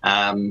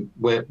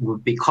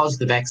 Because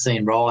the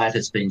vaccine rollout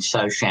has been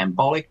so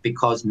shambolic,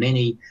 because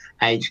many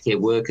aged care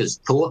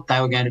workers thought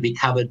they were going to be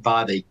covered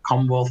by the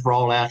Commonwealth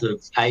rollout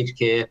of aged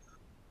care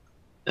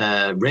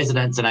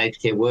residents and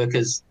aged care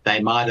workers, they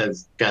might have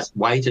just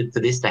waited for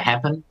this to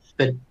happen.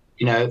 But,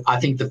 I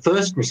think the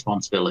first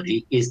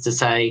responsibility is to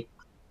say,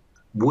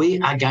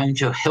 we are going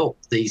to help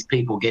these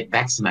people get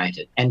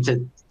vaccinated. And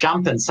to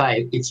jump and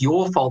say it's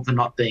your fault for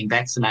not being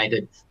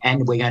vaccinated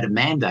and we're going to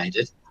mandate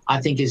it,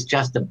 I think is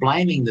just a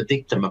blaming the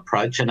victim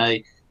approach and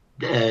a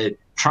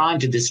trying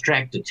to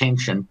distract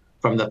attention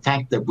from the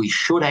fact that we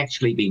should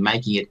actually be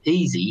making it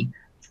easy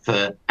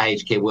for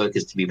aged care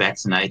workers to be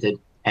vaccinated,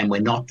 and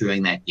we're not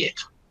doing that yet.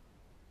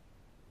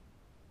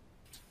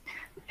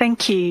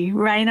 Thank you.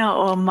 Raina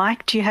or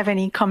Mike, do you have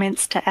any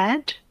comments to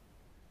add?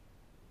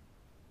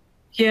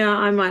 Yeah,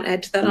 I might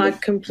add to that. I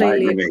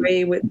completely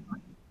agree with what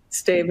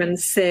Stephen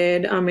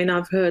said. I mean,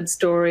 I've heard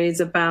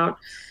stories about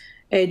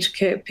aged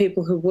care,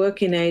 people who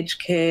work in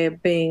aged care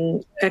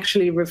being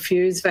actually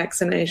refused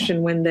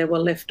vaccination when there were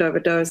leftover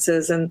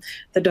doses and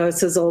the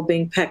doses all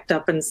being packed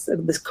up and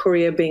this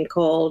courier being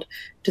called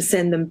to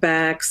send them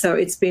back. So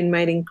it's been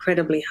made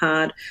incredibly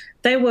hard.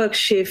 They work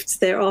shifts.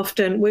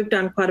 We've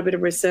done quite a bit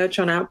of research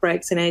on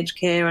outbreaks in aged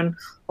care and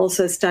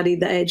also studied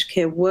the aged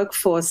care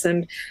workforce,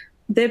 and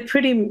they're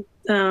pretty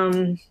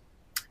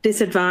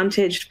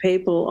disadvantaged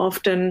people,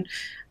 often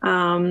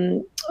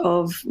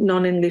of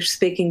non-English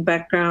speaking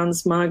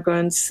backgrounds.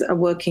 Migrants are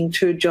working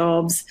 2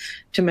 jobs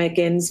to make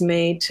ends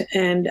meet,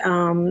 and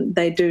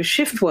they do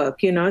shift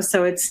work, you know,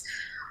 so it's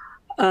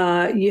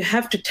you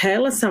have to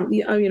tailor something.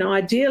 You know,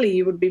 ideally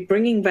you would be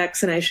bringing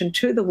vaccination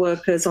to the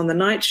workers on the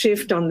night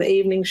shift, on the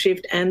evening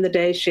shift and the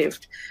day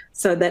shift,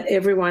 so that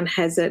everyone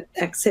has it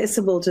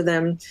accessible to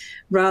them,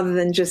 rather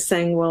than just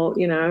saying, well,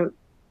 you know,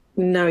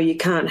 no, you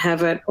can't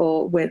have it,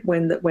 or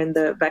when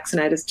the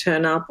vaccinators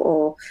turn up,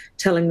 or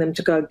telling them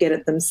to go get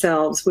it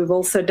themselves. We've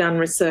also done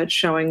research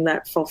showing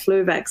that for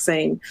flu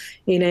vaccine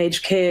in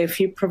aged care, if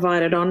you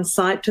provide it on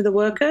site to the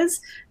workers,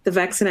 the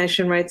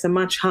vaccination rates are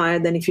much higher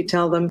than if you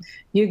tell them,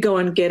 you go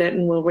and get it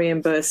and we'll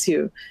reimburse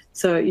you.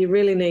 So you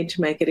really need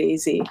to make it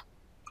easy.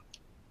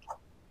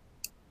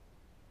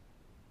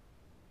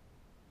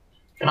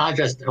 Can I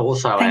just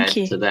also add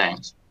to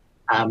that?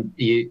 I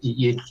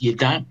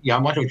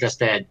want to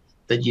just add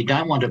that you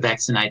don't want to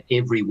vaccinate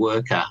every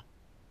worker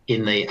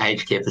in the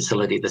aged care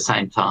facility at the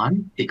same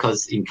time,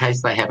 because in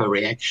case they have a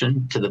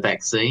reaction to the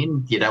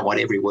vaccine, you don't want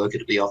every worker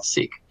to be off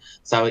sick.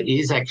 So it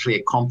is actually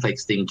a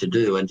complex thing to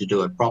do, and to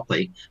do it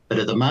properly. But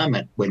at the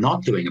moment, we're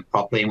not doing it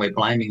properly, and we're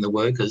blaming the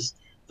workers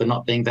for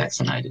not being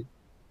vaccinated.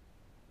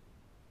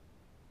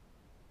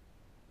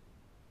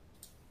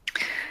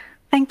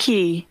 Thank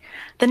you.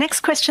 The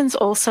next question's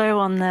also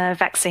on the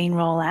vaccine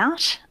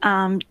rollout.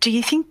 Do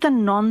you think the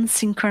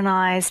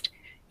non-synchronised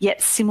yet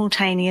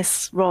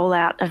simultaneous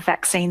rollout of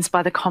vaccines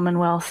by the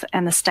Commonwealth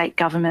and the state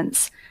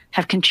governments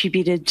have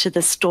contributed to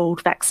the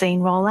stalled vaccine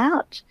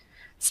rollout?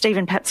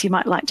 Stephen, perhaps you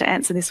might like to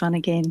answer this one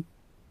again.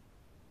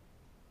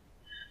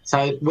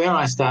 So where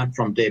I start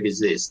from, Deb, is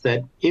this,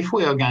 that if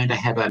we are going to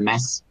have a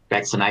mass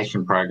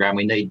vaccination program,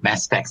 we need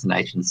mass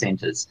vaccination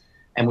centres,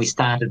 and we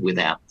started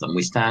without them.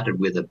 We started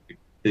with a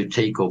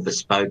boutique or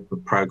bespoke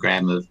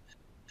program of,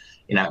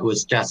 you know, it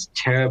was just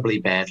terribly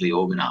badly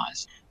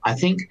organised. I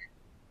think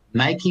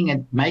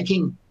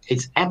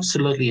it's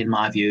absolutely, in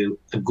my view,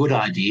 a good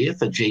idea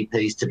for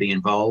GPs to be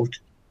involved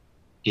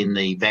in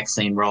the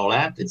vaccine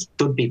rollout. It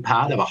should be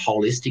part of a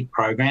holistic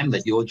program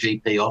that your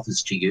GP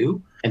offers to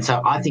you. And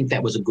so I think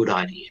that was a good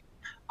idea.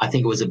 I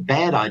think it was a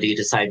bad idea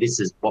to say this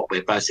is what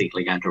we're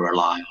basically going to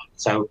rely on.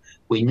 So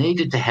we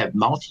needed to have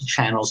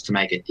multi-channels to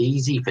make it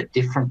easy for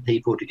different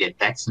people to get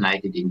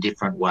vaccinated in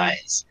different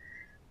ways.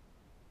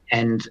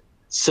 And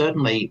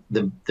certainly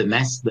the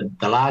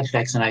large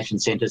vaccination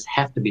centres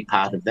have to be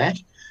part of that.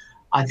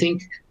 I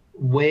think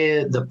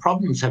where the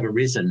problems have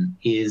arisen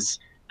is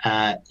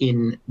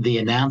in the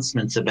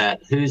announcements about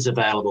who's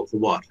available for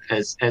what.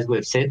 As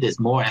we've said, there's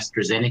more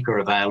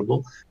AstraZeneca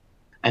available.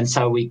 And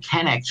so we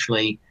can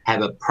actually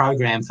have a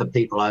program for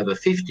people over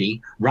 50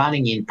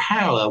 running in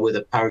parallel with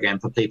a program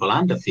for people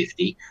under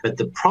 50. But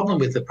the problem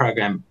with the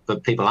program for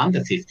people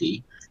under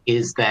 50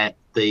 is that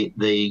the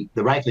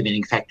rate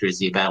limiting factor is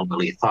the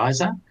availability of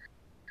Pfizer.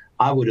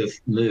 I would have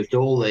moved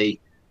all the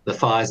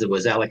Pfizer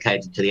was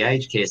allocated to the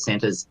aged care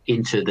centres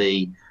into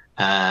the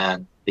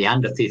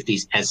under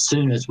 50s as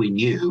soon as we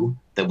knew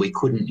that we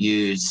couldn't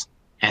use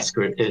as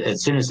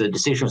soon as the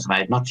decision was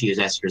made not to use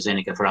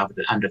AstraZeneca for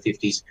under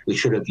 50s, we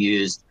should have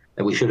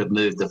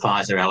moved the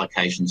Pfizer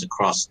allocations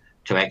across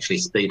to actually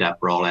speed up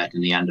rollout in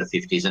the under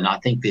 50s. And I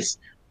think this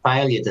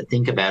failure to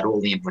think about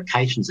all the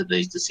implications of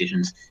these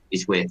decisions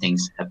is where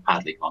things have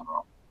partly gone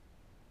wrong.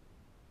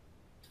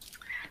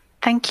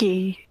 Thank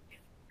you.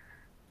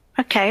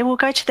 Okay, we'll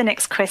go to the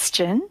next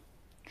question.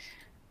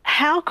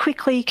 How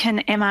quickly can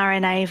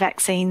mRNA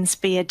vaccines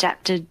be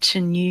adapted to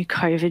new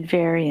COVID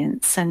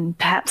variants? And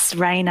perhaps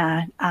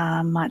Raina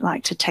might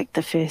like to take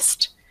the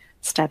first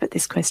stab at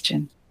this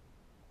question.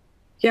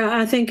 Yeah,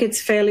 I think it's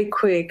fairly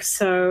quick.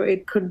 So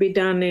it could be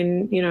done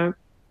in,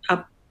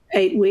 up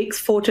 8 weeks,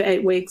 4 to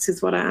 8 weeks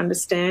is what I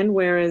understand,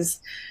 whereas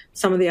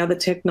some of the other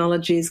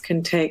technologies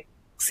can take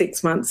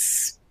 6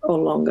 months or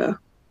longer.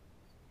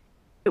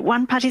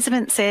 One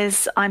participant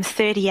says, I'm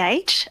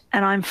 38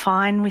 and I'm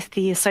fine with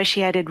the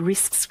associated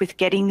risks with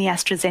getting the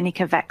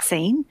AstraZeneca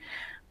vaccine.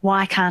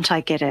 Why can't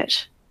I get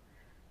it?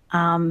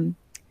 Raina,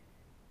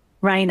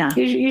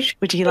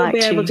 would you like to?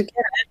 Able to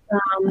get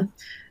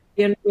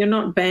it. You're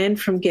not banned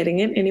from getting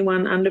it.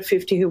 Anyone under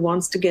 50 who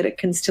wants to get it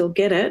can still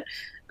get it.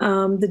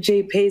 The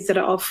GPs that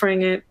are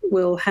offering it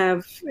will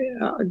have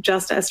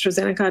just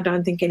AstraZeneca. I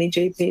don't think any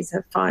GPs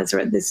have Pfizer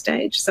at this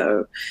stage.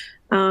 So,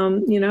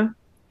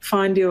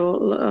 find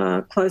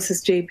your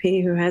closest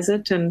GP who has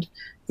it and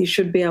you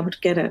should be able to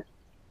get it.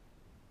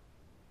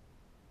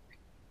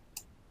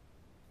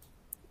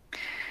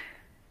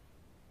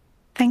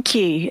 Thank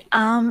you.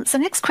 So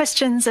next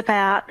question's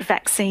about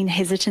vaccine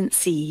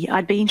hesitancy.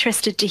 I'd be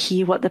interested to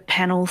hear what the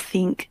panel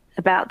think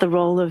about the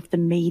role of the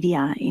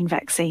media in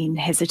vaccine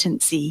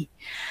hesitancy.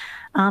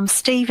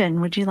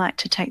 Stephen, would you like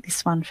to take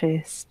this one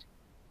first?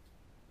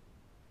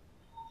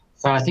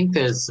 So I think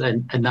there's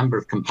a number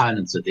of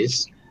components of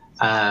this.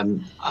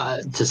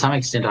 To some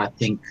extent, I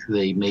think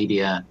the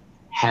media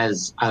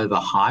has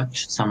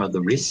overhyped some of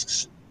the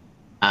risks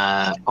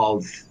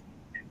of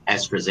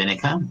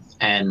AstraZeneca.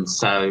 And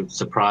so,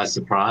 surprise,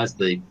 surprise,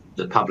 the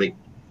the public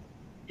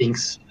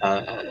thinks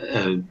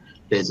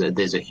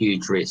there's a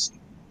huge risk.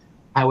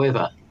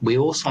 However, we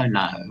also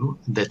know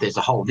that there's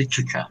a whole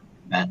literature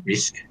about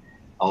risk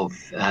of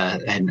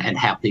and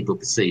how people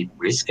perceive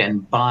risk,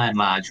 and by and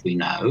large we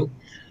know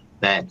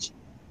that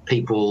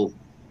people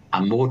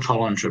are more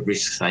tolerant of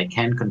risks they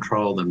can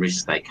control than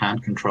risks they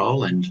can't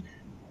control, and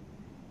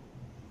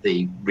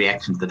the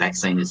reaction to the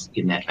vaccine is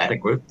in that latter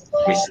group,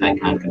 risks they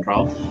can't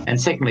control. And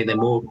secondly, they're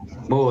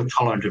more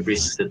tolerant of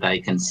risks that they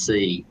can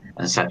see,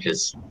 such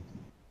as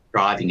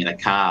driving in a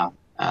car,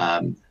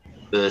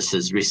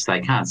 versus risks they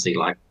can't see,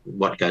 like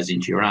what goes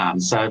into your arm.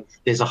 So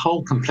there's a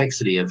whole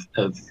complexity of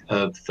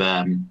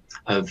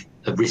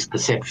risk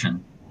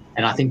perception,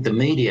 and I think the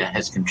media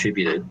has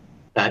contributed,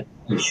 but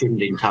we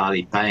shouldn't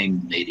entirely blame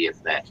the media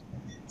for that.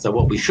 So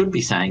what we should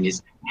be saying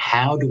is,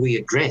 how do we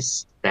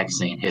address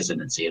vaccine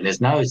hesitancy? And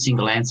there's no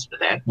single answer to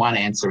that. One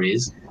answer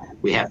is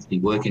we have to be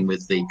working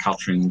with the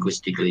culturally and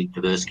linguistically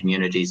diverse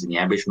communities and the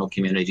Aboriginal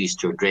communities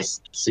to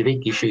address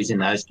specific issues in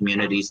those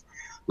communities.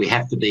 We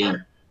have to be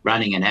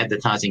running an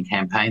advertising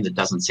campaign that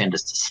doesn't send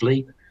us to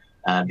sleep,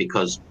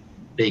 because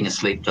being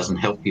asleep doesn't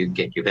help you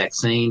get your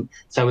vaccine.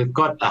 So we've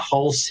got a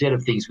whole set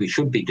of things we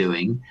should be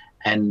doing,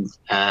 and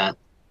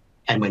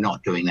we're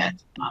not doing that at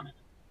the moment.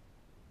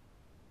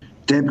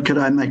 Deb, could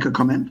I make a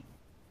comment?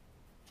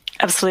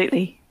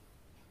 Absolutely.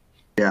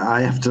 Yeah,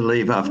 I have to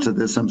leave after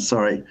this. I'm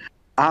sorry.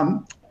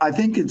 I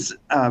think it's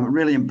a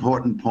really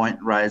important point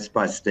raised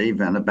by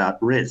Stephen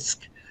about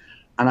risk.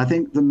 And I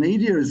think the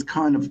media is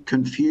kind of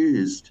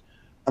confused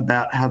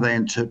about how they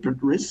interpret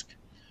risk.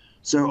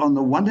 So on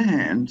the one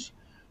hand,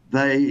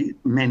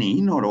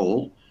 many, not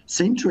all,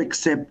 seem to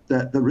accept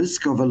that the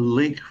risk of a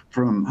leak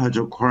from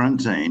hotel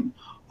quarantine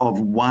of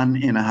 1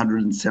 in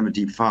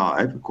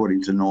 175,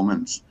 according to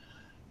Norman's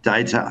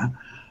data,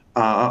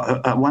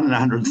 1 in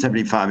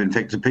 175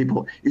 infected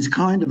people is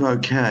kind of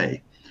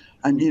okay.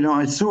 And, you know,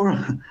 I saw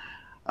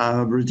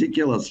a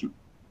ridiculous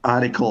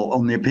article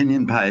on the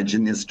opinion page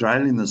in The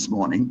Australian this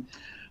morning,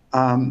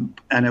 and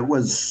it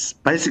was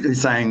basically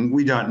saying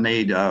we don't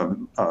need a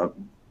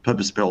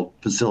purpose-built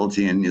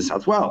facility in New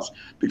South Wales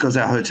because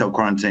our hotel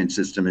quarantine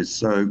system is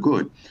so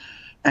good.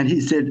 And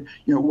he said,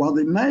 you know, while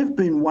there may have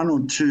been 1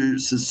 or 2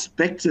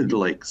 suspected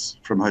leaks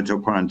from hotel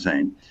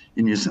quarantine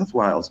in New South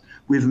Wales,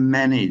 we've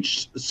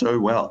managed so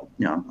well.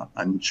 You know,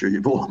 I'm sure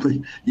you've all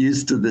been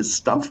used to this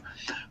stuff.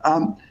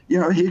 You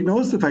know, he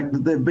ignores the fact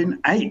that there have been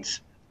 8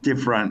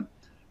 different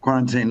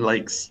quarantine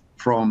leaks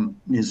from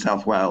New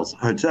South Wales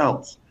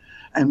hotels.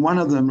 And one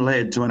of them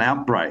led to an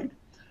outbreak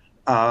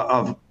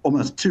of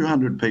almost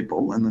 200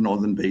 people in the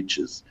northern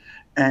beaches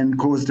and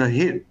caused a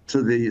hit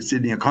to the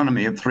Sydney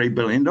economy of $3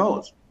 billion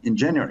in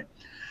January.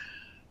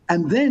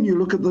 And then you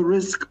look at the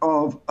risk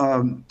of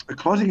a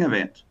clotting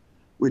event,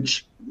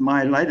 which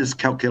my latest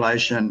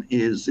calculation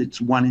is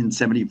it's 1 in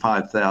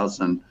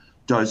 75,000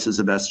 doses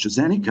of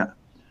AstraZeneca.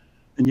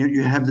 And yet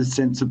you have this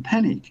sense of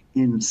panic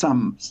in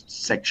some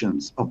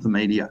sections of the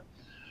media.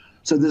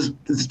 So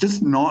there's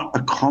just not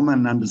a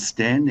common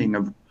understanding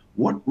of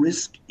what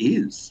risk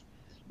is.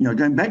 You know,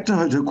 going back to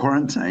hotel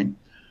quarantine,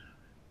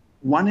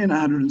 1 in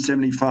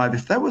 175,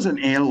 if that was an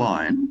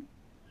airline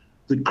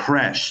that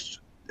crashed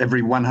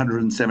every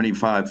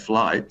 175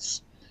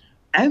 flights,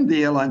 and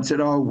the airline said,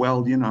 oh,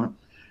 well, you know,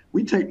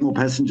 we take more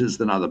passengers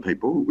than other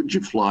people. Would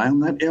you fly on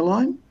that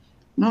airline?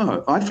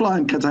 No, I fly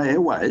on Qatar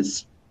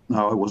Airways.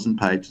 No, I wasn't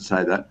paid to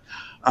say that,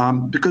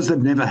 because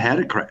they've never had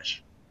a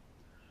crash.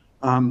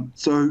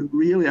 So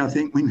really, I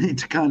think we need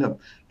to kind of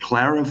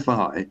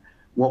clarify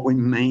what we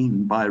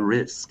mean by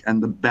risk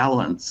and the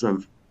balance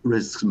of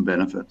risks and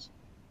benefits.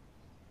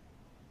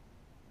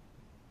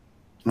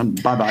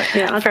 And bye-bye.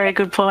 Yeah, very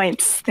good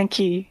points. Thank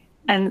you.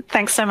 And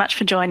thanks so much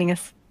for joining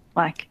us,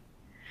 Mike.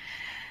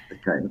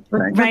 Okay, thanks.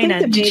 Raina,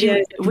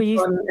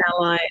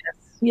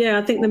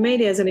 I think the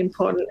media is an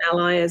important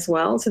ally as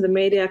well. So the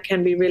media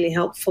can be really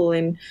helpful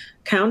in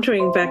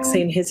countering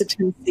vaccine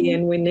hesitancy,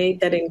 and we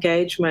need that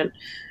engagement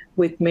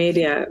with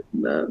media.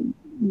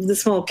 The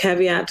small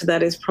caveat to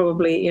that is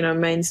probably, you know,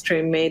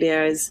 mainstream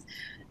media is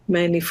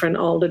mainly for an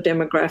older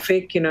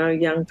demographic, you know,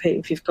 young people.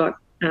 If you've got,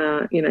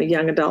 you know,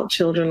 young adult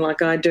children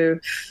like I do,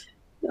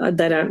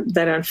 they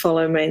don't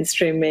follow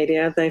mainstream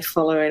media. They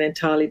follow an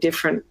entirely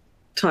different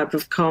type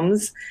of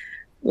comms,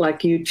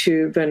 like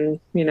YouTube and,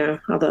 you know,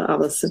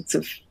 other sorts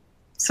of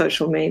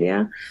social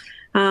media.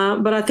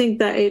 But I think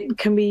that it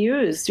can be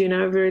used, you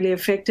know, really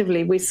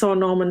effectively. We saw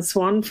Norman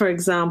Swan, for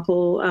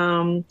example.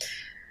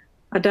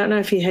 I don't know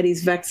if he had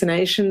his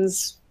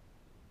vaccinations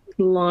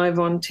live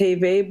on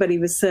TV, but he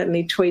was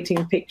certainly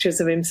tweeting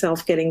pictures of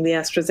himself getting the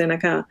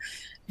AstraZeneca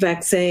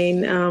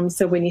vaccine.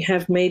 So when you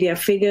have media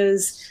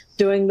figures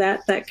doing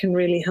that, that can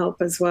really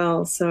help as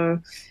well. So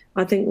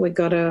I think we've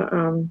got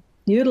to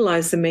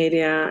utilise the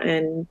media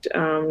and,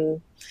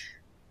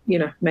 you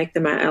know, make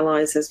them our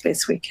allies as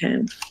best we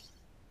can.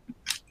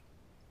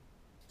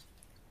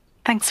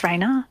 Thanks,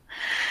 Raina.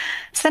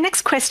 So the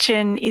next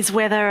question is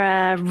whether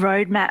a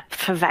roadmap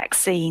for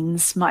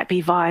vaccines might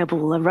be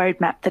viable, a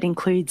roadmap that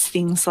includes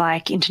things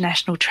like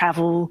international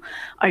travel,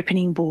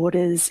 opening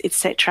borders,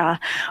 etc.,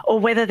 or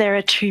whether there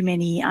are too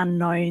many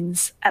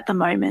unknowns at the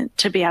moment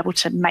to be able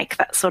to make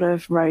that sort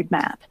of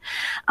roadmap.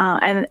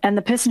 And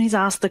the person who's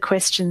asked the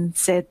question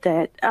said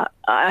that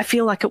I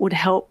feel like it would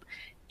help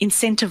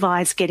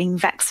incentivise getting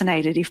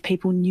vaccinated if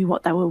people knew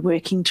what they were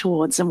working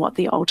towards and what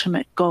the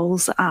ultimate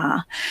goals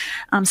are.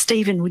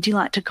 Stephen, would you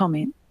like to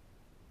comment?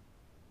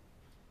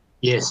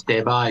 Yes,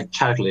 Deb, I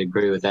totally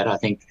agree with that. I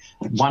think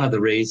one of the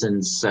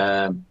reasons,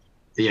 the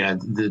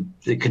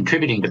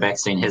contributing to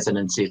vaccine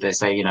hesitancy, they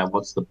say,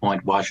 what's the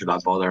point? Why should I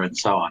bother? And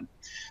so on.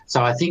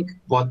 So I think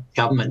what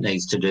government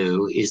needs to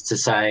do is to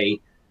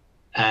say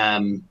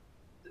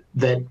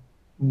that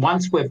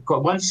once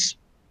 80%,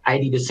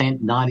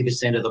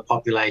 90% of the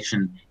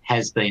population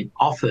has been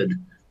offered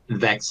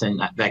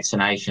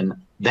vaccination,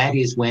 that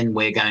is when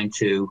we're going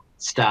to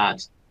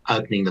start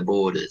opening the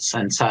borders.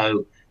 And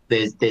so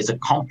there's a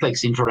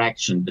complex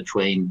interaction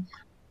between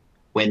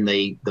when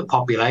the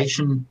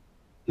population,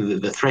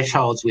 the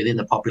thresholds within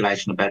the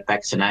population about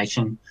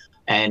vaccination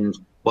and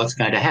what's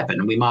going to happen.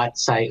 And we might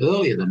say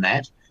earlier than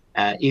that,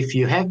 if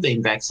you have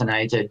been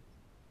vaccinated,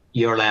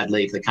 you're allowed to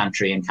leave the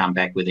country and come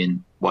back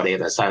within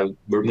whatever. So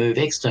remove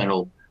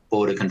external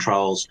border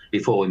controls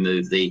before we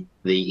move the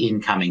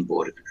incoming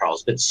border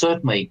controls. But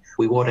certainly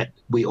we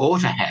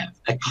ought to have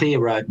a clear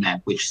roadmap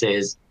which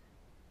says,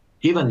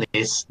 given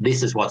this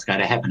is what's going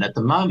to happen. At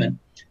the moment,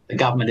 the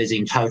government is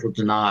in total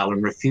denial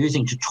and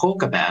refusing to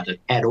talk about it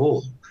at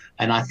all.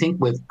 And I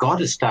think we've got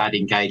to start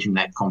engaging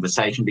that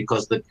conversation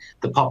because the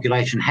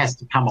population has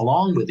to come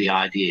along with the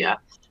idea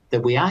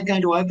that we are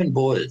going to open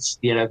borders.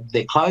 They're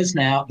closed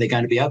now. They're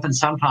going to be open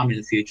sometime in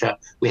the future.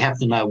 We have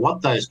to know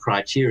what those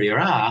criteria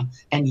are.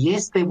 And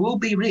yes, there will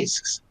be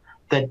risks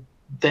that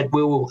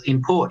we will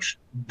import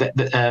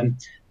the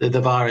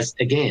virus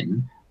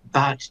again,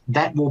 but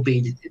that will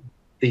be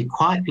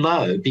quite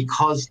low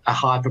because a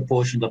high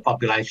proportion of the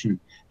population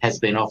has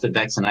been offered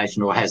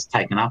vaccination or has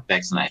taken up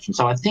vaccination.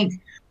 So I think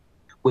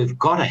we've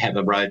got to have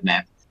a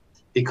roadmap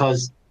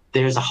because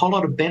there is a whole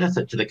lot of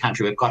benefit to the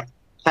country. We've got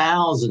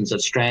thousands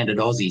of stranded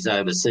Aussies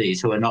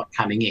overseas who are not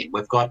coming in.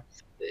 We've got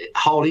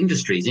whole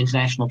industries,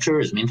 international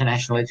tourism,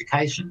 international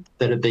education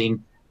that have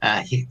been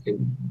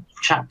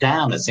shut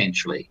down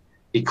essentially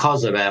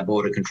because of our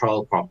border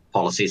control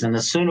policies. And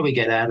the sooner we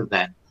get out of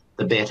that,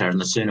 the better, and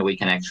the sooner we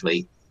can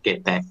actually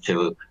get back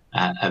to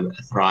a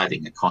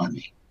thriving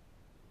economy.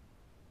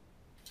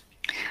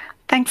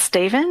 Thanks,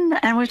 Stephen.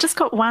 And we've just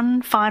got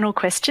one final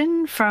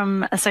question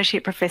from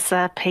Associate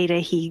Professor Peter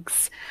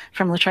Higgs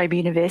from La Trobe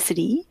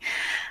University.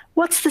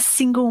 What's the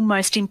single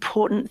most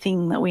important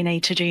thing that we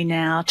need to do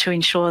now to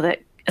ensure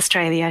that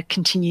Australia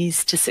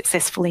continues to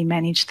successfully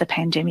manage the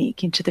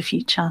pandemic into the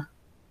future?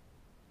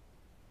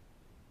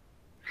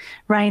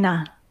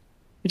 Raina,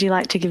 would you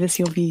like to give us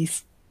your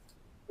views?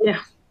 Yeah,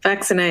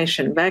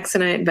 vaccination.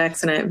 Vaccinate.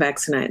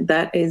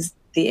 That is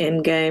the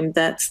end game.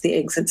 That's the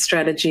exit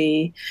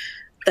strategy.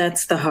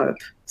 That's the hope.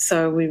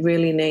 So we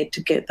really need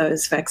to get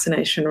those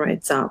vaccination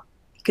rates up,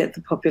 get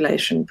the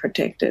population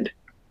protected.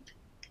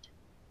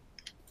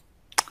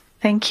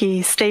 Thank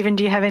you. Stephen,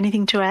 do you have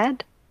anything to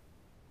add?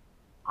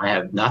 I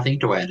have nothing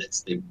to add.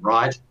 It's the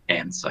right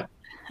answer.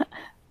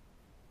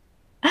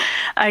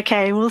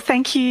 Okay, well,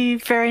 thank you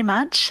very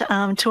much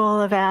to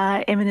all of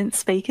our eminent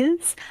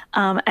speakers,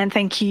 and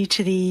thank you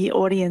to the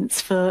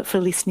audience for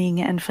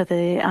listening and for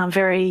the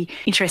very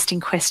interesting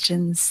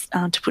questions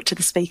to put to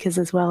the speakers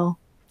as well.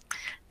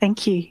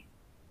 Thank you.